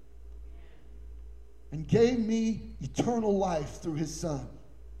 and gave me eternal life through his son.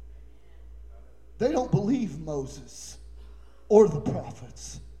 They don't believe Moses or the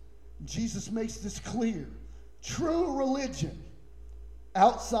prophets. Jesus makes this clear. True religion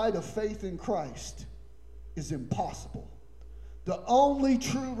outside of faith in Christ is impossible. The only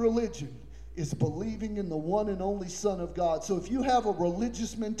true religion is believing in the one and only Son of God. So if you have a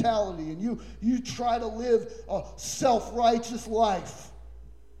religious mentality and you try to live a self-righteous life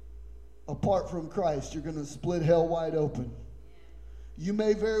apart from Christ, you're going to split hell wide open. You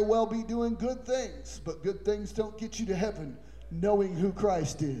may very well be doing good things, but good things don't get you to heaven. Knowing who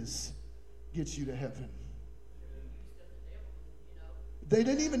Christ is gets you to heaven. They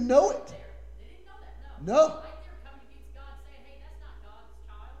didn't even know it. They didn't know that, No. Right there coming against God saying, hey, that's not God's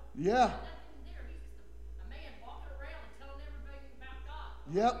child. Yeah. There's nothing there. He's just a man walking around and telling everybody about God.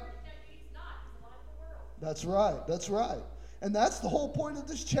 Yep. I'm here to tell you he's not. He's the light of the world. That's right. That's right. And that's the whole point of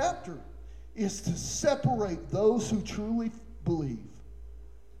this chapter, is to separate those who truly believe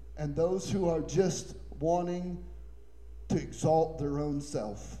and those who are just wanting to exalt their own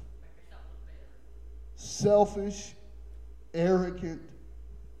self. Make yourself look better. Selfish, arrogant,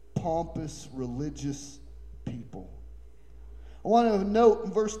 pompous, religious people. I want to note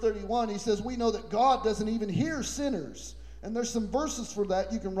in verse 31, he says, we know that God doesn't even hear sinners. And there's some verses for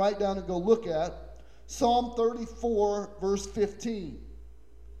that you can write down and go look at. Psalm 34, verse 15.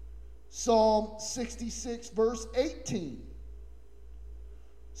 Psalm 66, verse 18.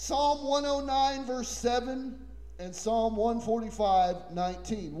 Psalm 109, verse 7. And Psalm 145,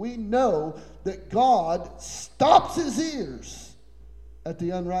 19. We know that God stops his ears at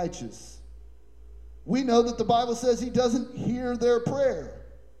the unrighteous. We know that the Bible says he doesn't hear their prayer,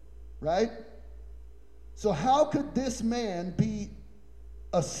 right? So how could this man be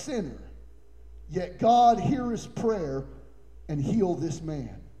a sinner, yet God hear his prayer and heal this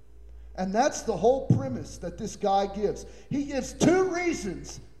man? And that's the whole premise that this guy gives. He gives two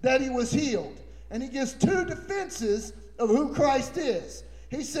reasons that he was healed. And he gives two defenses of who Christ is.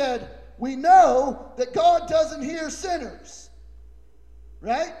 He said, we know that God doesn't hear sinners.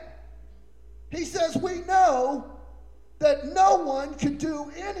 Right? He says, we know that no one could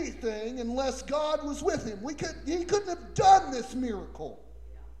do anything unless God was with him. He couldn't have done this miracle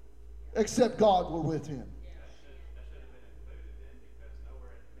except God were with him.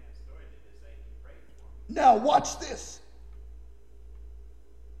 Now watch this.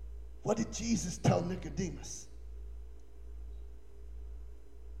 What did Jesus tell Nicodemus?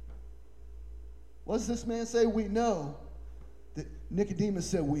 What does this man say? We know that Nicodemus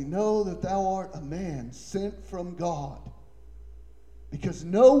said, we know that thou art a man sent from God, because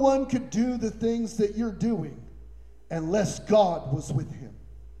no one could do the things that you're doing unless God was with him.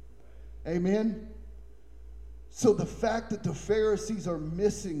 Amen? So the fact that the Pharisees are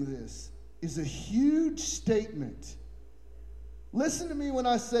missing this is a huge statement. Listen to me when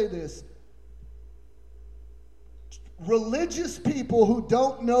I say this. Religious people who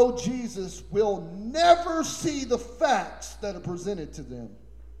don't know Jesus will never see the facts that are presented to them.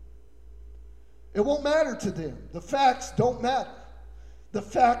 It won't matter to them. The facts don't matter. The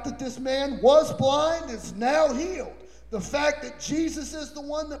fact that this man was blind is now healed. The fact that Jesus is the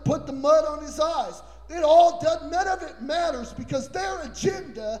one that put the mud on his eyes, none of it matters, because their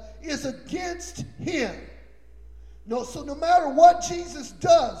agenda is against him. No, so no matter what Jesus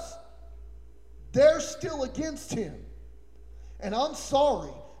does, they're still against him. And I'm sorry,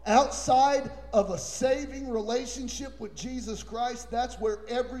 outside of a saving relationship with Jesus Christ, that's where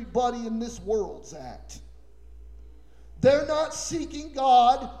everybody in this world's at. They're not seeking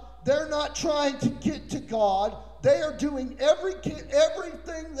God. They're not trying to get to God. They are doing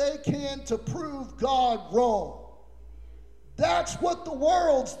everything they can to prove God wrong. That's what the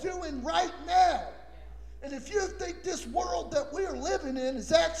world's doing right now. And if you think this world that we are living in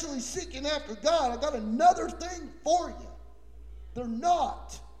is actually seeking after God, I got another thing for you. They're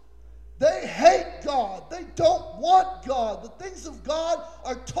not. They hate God. They don't want God. The things of God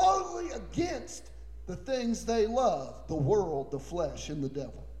are totally against the things they love: the world, the flesh, and the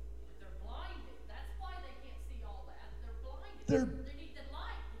devil. They're blinded. That's why they can't see all that. They're blinded. They need the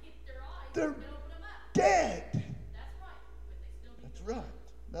light to get their eyes and open them up. Dead. That's right. But they still need That's right.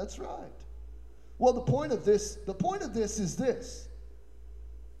 That's right. Well, the point of this is this.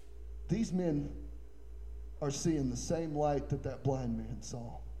 These men are seeing the same light that blind man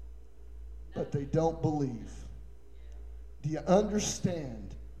saw, but they don't believe. Do you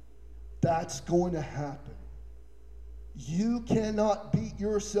understand? That's going to happen. You cannot beat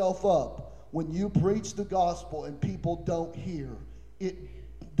yourself up when you preach the gospel and people don't hear it.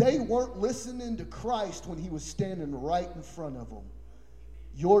 They weren't listening to Christ when he was standing right in front of them.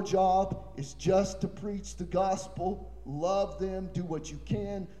 Your job is just to preach the gospel, love them, do what you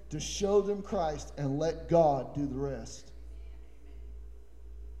can to show them Christ, and let God do the rest.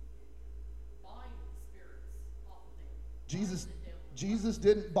 bind the spirits off of them. Jesus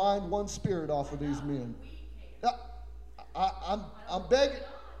didn't bind one spirit off of these men. We can.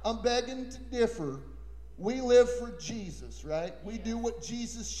 I'm begging to differ. We live for Jesus, right? We do what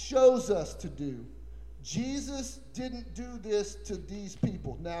Jesus shows us to do. Jesus didn't do this to these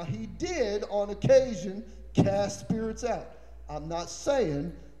people. Now, he did, on occasion, cast spirits out. I'm not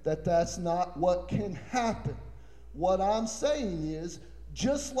saying that that's not what can happen. What I'm saying is,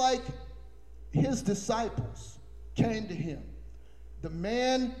 just like his disciples came to him, the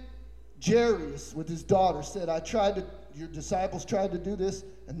man Jairus with his daughter said, your disciples tried to do this,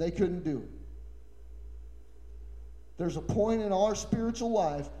 and they couldn't do it. There's a point in our spiritual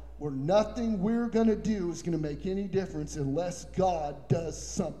life where nothing we're going to do is going to make any difference unless God does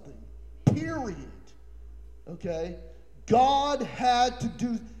something. Period. Okay? God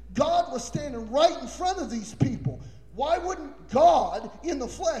was standing right in front of these people. Why wouldn't God, in the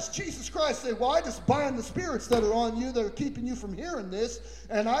flesh, Jesus Christ, say, well, I just bind the spirits that are on you that are keeping you from hearing this,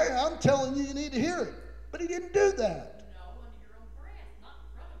 and I'm telling you need to hear it. But he didn't do that. No, under your own breath, not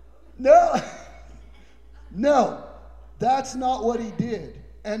in front of them. No, that's not what he did.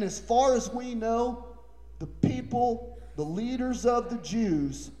 And as far as we know, the people, the leaders of the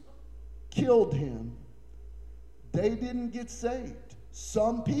Jews, killed him. They didn't get saved.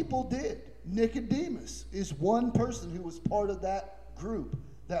 Some people did. Nicodemus is one person who was part of that group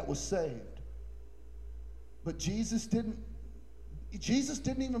that was saved. But Jesus didn't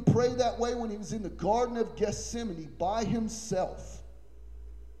even pray that way when he was in the Garden of Gethsemane by himself.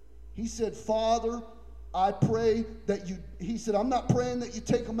 He said, Father, I pray that he said, I'm not praying that you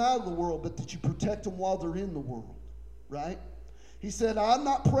take them out of the world, but that you protect them while they're in the world, right? He said, I'm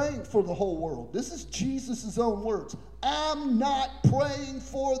not praying for the whole world. This is Jesus' own words. I'm not praying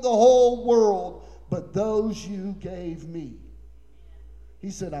for the whole world, but those you gave me. He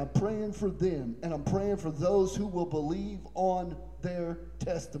said, I'm praying for them, and I'm praying for those who will believe on their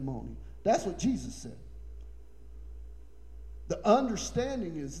testimony. That's what Jesus said. The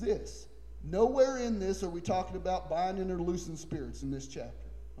understanding is this. Nowhere in this are we talking about binding or loosing spirits in this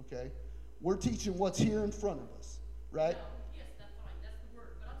chapter, okay? We're teaching what's here in front of us, right? Yes, that's fine. That's the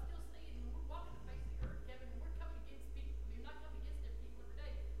word. But I'm still saying, when we're walking the face of the earth, Kevin, we're coming against people. I mean, we're not coming against their people every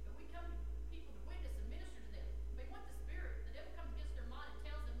day, but we come to people to witness and minister to them. They want the spirit. The devil comes against their mind and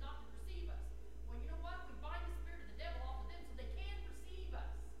tells them not to receive us. Well, you know what? We bind the spirit of the devil off of them so they can receive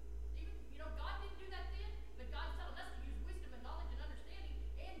us. Even, God didn't do that then, but God's telling us to use wisdom and knowledge and understanding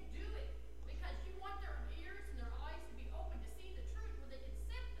and do it. Because you want their ears and their eyes to be open to see the truth where they can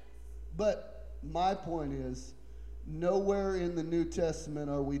sift us. But my point is, nowhere in the New Testament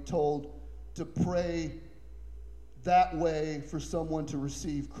are we told to pray that way for someone to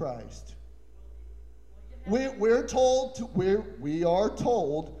receive Christ. We are told to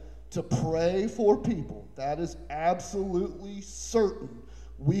pray for people. That is absolutely certain.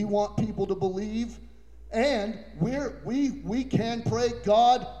 We want people to believe, and we can pray,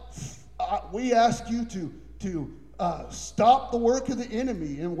 God, we ask you to stop the work of the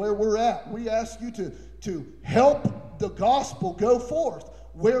enemy and where we're at. We ask you to help the gospel go forth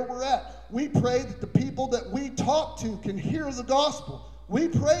where we're at. We pray that the people that we talk to can hear the gospel. We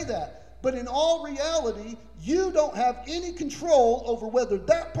pray that. But in all reality, you don't have any control over whether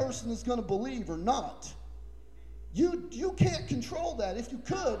that person is going to believe or not. You can't control that. If you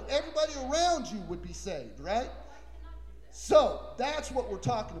could, everybody around you would be saved, right? So that's what we're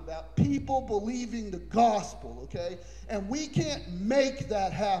talking about. People believing the gospel, okay? And we can't make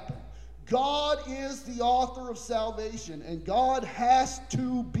that happen. God is the author of salvation, and God has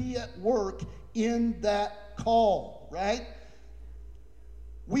to be at work in that call, right?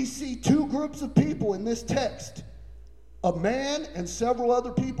 We see two groups of people in this text. A man and several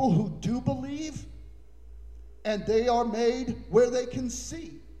other people who do believe, and they are made where they can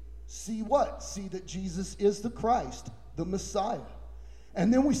see. See what? See that Jesus is the Christ, the Messiah.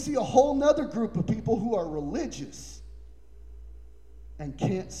 And then we see a whole nother group of people who are religious and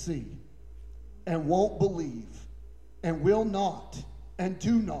can't see and won't believe and will not and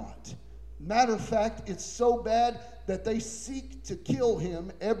do not. Matter of fact, it's so bad that they seek to kill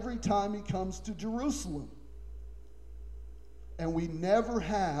him every time he comes to Jerusalem. And we never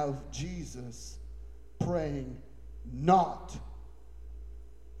have Jesus praying not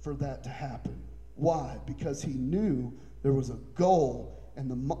for that to happen. Why? Because he knew there was a goal, and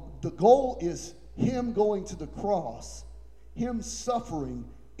the goal is him going to the cross, him suffering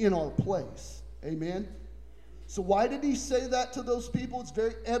in our place. Amen? So why did he say that to those people? It's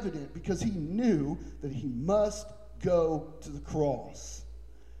very evident, because he knew that he must go to the cross.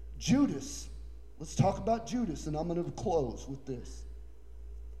 Judas, let's talk about Judas, and I'm going to close with this.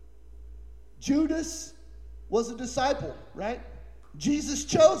 Judas was a disciple, right? Jesus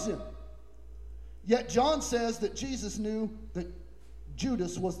chose him. Yet John says that Jesus knew that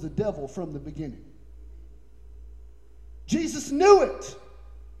Judas was the devil from the beginning. Jesus knew it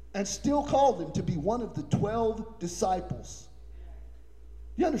and still called him to be one of the 12 disciples.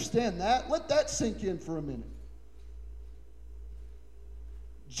 You understand that? Let that sink in for a minute.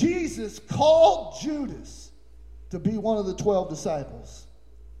 Jesus called Judas to be one of the 12 disciples.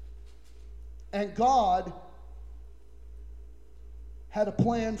 And God had a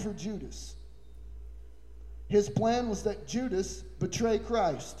plan for Judas. His plan was that Judas betray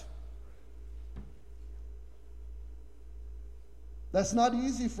Christ. That's not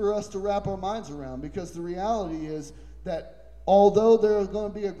easy for us to wrap our minds around, because the reality is that although there is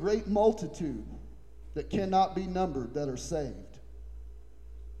going to be a great multitude that cannot be numbered that are saved,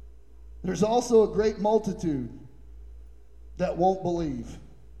 there's also a great multitude that won't believe.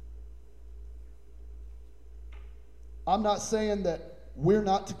 I'm not saying that we're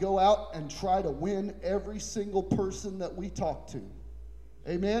not to go out and try to win every single person that we talk to.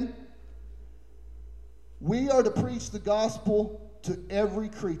 Amen? We are to preach the gospel to every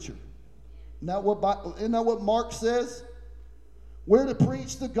creature. Isn't that what Mark says? We're to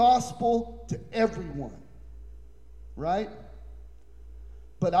preach the gospel to everyone. Right?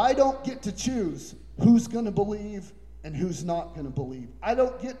 But I don't get to choose who's going to believe and who's not going to believe. I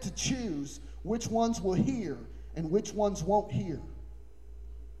don't get to choose which ones will hear and which ones won't hear.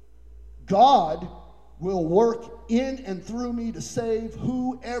 God will work in and through me to save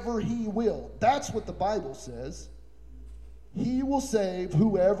whoever he will. That's what the Bible says. He will save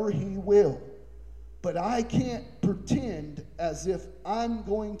whoever he will. But I can't pretend as if I'm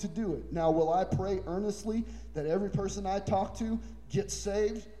going to do it. Now, will I pray earnestly that every person I talk to gets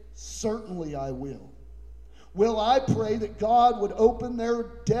saved? Certainly I will. Will I pray that God would open their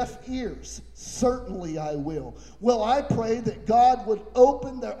deaf ears? Certainly I will. Will I pray that God would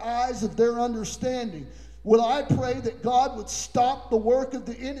open their eyes of their understanding Will I pray that God would stop the work of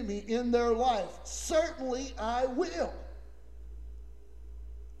the enemy in their life? Certainly I will.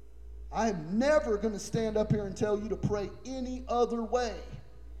 I'm never going to stand up here and tell you to pray any other way.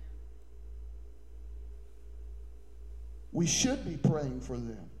 We should be praying for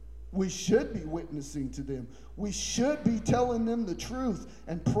them. We should be witnessing to them. We should be telling them the truth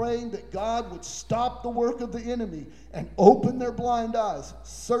and praying that God would stop the work of the enemy and open their blind eyes.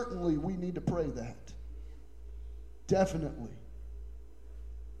 Certainly we need to pray that. Definitely.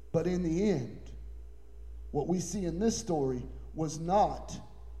 But in the end, what we see in this story was not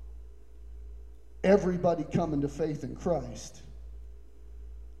everybody coming to faith in Christ.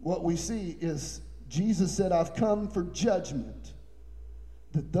 What we see is Jesus said, I've come for judgment,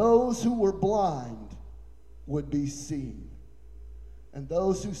 that those who were blind would be seen, and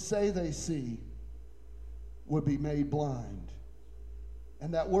those who say they see would be made blind.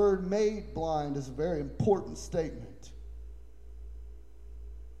 And that word made blind is a very important statement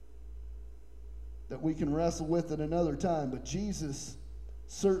that we can wrestle with at another time. But Jesus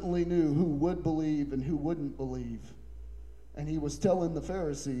certainly knew who would believe and who wouldn't believe. And he was telling the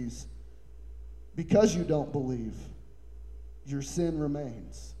Pharisees, because you don't believe, your sin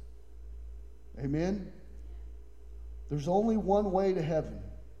remains. Amen? There's only one way to heaven.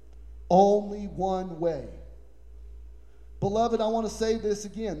 Only one way. Beloved, I want to say this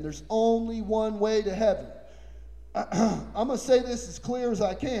again. There's only one way to heaven. I'm going to say this as clear as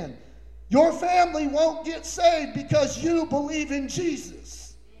I can. Your family won't get saved because you believe in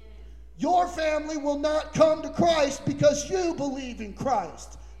Jesus. Your family will not come to Christ because you believe in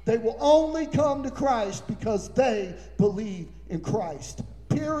Christ. They will only come to Christ because they believe in Christ.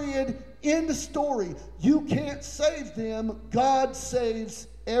 Period. End of story. You can't save them. God saves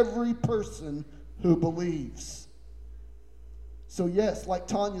every person who believes. So yes, like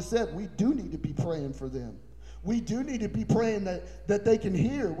Tanya said, we do need to be praying for them. We do need to be praying that they can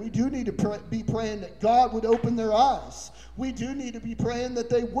hear. We do need to be praying that God would open their eyes. We do need to be praying that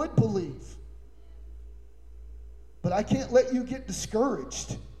they would believe. But I can't let you get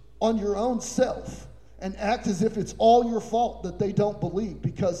discouraged on your own self and act as if it's all your fault that they don't believe,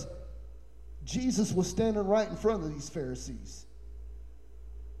 because Jesus was standing right in front of these Pharisees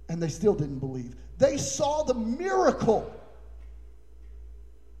and they still didn't believe. They saw the miracle.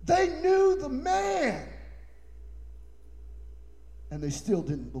 They knew the man and they still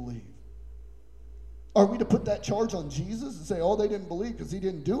didn't believe. Are we to put that charge on Jesus and say, oh, they didn't believe because he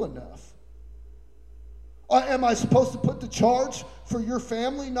didn't do enough? Or am I supposed to put the charge for your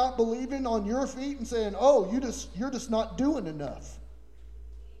family not believing on your feet and saying, oh, you're just not doing enough?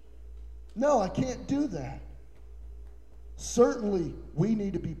 No, I can't do that. Certainly, we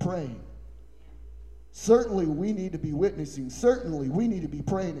need to be praying. Certainly, we need to be witnessing. Certainly, we need to be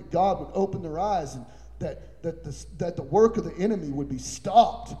praying that God would open their eyes and that the work of the enemy would be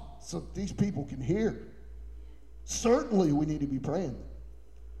stopped so that these people can hear. Certainly, we need to be praying.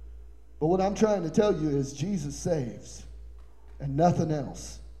 But what I'm trying to tell you is Jesus saves and nothing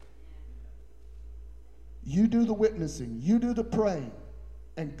else. You do the witnessing, you do the praying,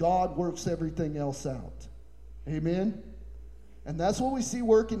 and God works everything else out. Amen? And that's what we see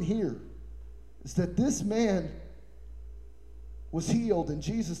working here, is that this man was healed, and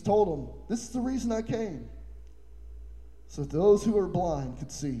Jesus told him, this is the reason I came, so those who are blind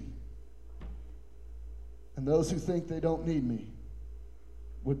could see, and those who think they don't need me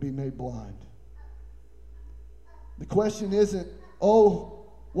would be made blind. The question isn't, oh,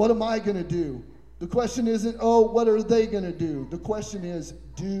 what am I going to do? The question isn't, oh, what are they going to do? The question is,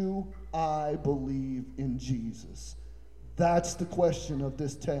 do I believe in Jesus? That's the question of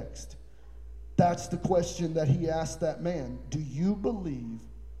this text. That's the question that he asked that man. Do you believe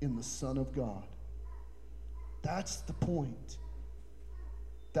in the Son of God? That's the point.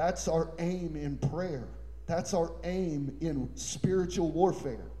 That's our aim in prayer. That's our aim in spiritual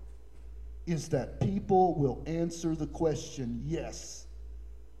warfare, is that people will answer the question, yes,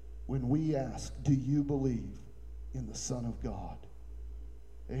 when we ask, do you believe in the Son of God?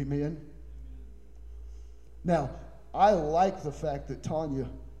 Amen? Now, I like the fact that Tanya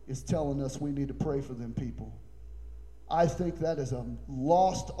is telling us we need to pray for them people. I think that is a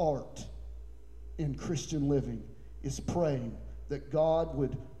lost art in Christian living, is praying that God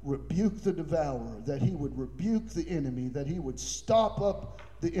would rebuke the devourer, that he would rebuke the enemy, that he would stop up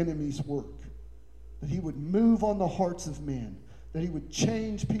the enemy's work, that he would move on the hearts of men, that he would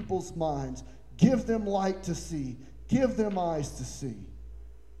change people's minds, give them light to see, give them eyes to see.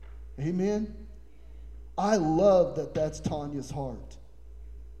 Amen? I love that that's Tanya's heart.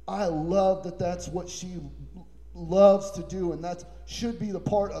 I love that that's what she loves to do, and that should be the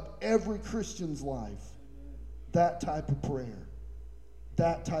part of every Christian's life. that type of prayer,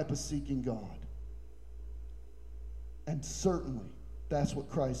 that type of seeking God. And certainly, that's what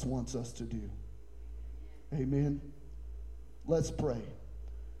Christ wants us to do. Amen. Let's pray.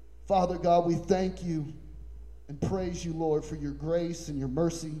 Father God, we thank you and praise you, Lord, for your grace and your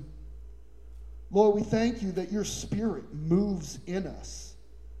mercy. Lord, we thank you that your Spirit moves in us.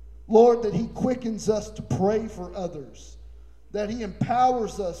 Lord, that he quickens us to pray for others, that he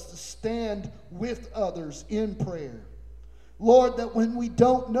empowers us to stand with others in prayer. Lord, that when we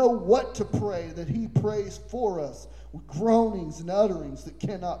don't know what to pray, that he prays for us with groanings and utterings that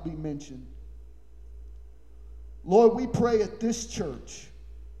cannot be mentioned. Lord, we pray at this church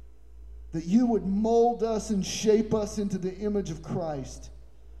that you would mold us and shape us into the image of Christ,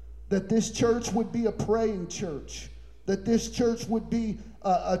 that this church would be a praying church, that this church would be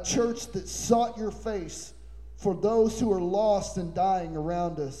a church that sought your face for those who are lost and dying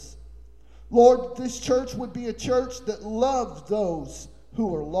around us. Lord, this church would be a church that loved those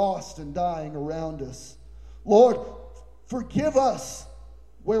who are lost and dying around us. Lord, forgive us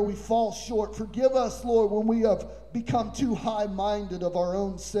where we fall short. Forgive us, Lord, when we have become too high-minded of our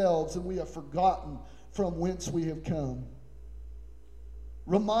own selves and we have forgotten from whence we have come.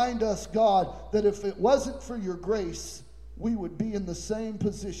 Remind us, God, that if it wasn't for your grace, we would be in the same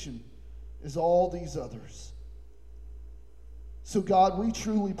position as all these others. So, God, we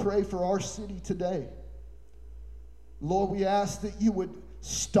truly pray for our city today. Lord, we ask that you would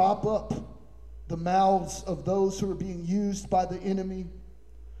stop up the mouths of those who are being used by the enemy.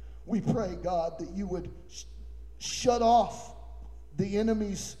 We pray, God, that you would shut off the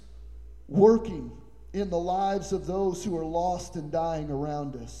enemy's working in the lives of those who are lost and dying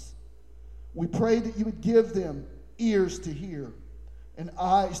around us. We pray that you would give them ears to hear and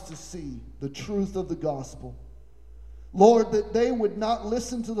eyes to see the truth of the gospel. Lord, that they would not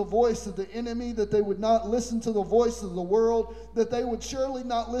listen to the voice of the enemy, that they would not listen to the voice of the world, that they would surely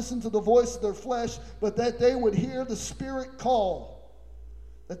not listen to the voice of their flesh, but that they would hear the Spirit call,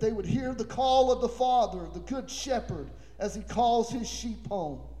 that they would hear the call of the Father, the Good Shepherd, as he calls his sheep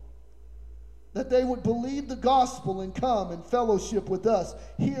home, that they would believe the gospel and come and fellowship with us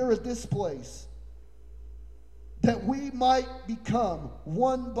here at this place, that we might become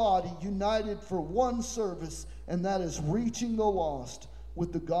one body united for one service, and that is reaching the lost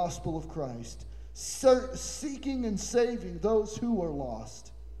with the gospel of Christ, seeking and saving those who are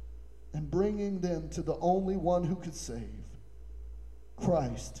lost, and bringing them to the only one who could save,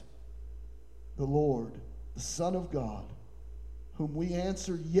 Christ, the Lord, the Son of God, whom we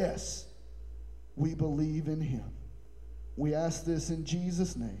answer, yes, we believe in him. We ask this in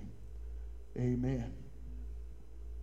Jesus' name. Amen.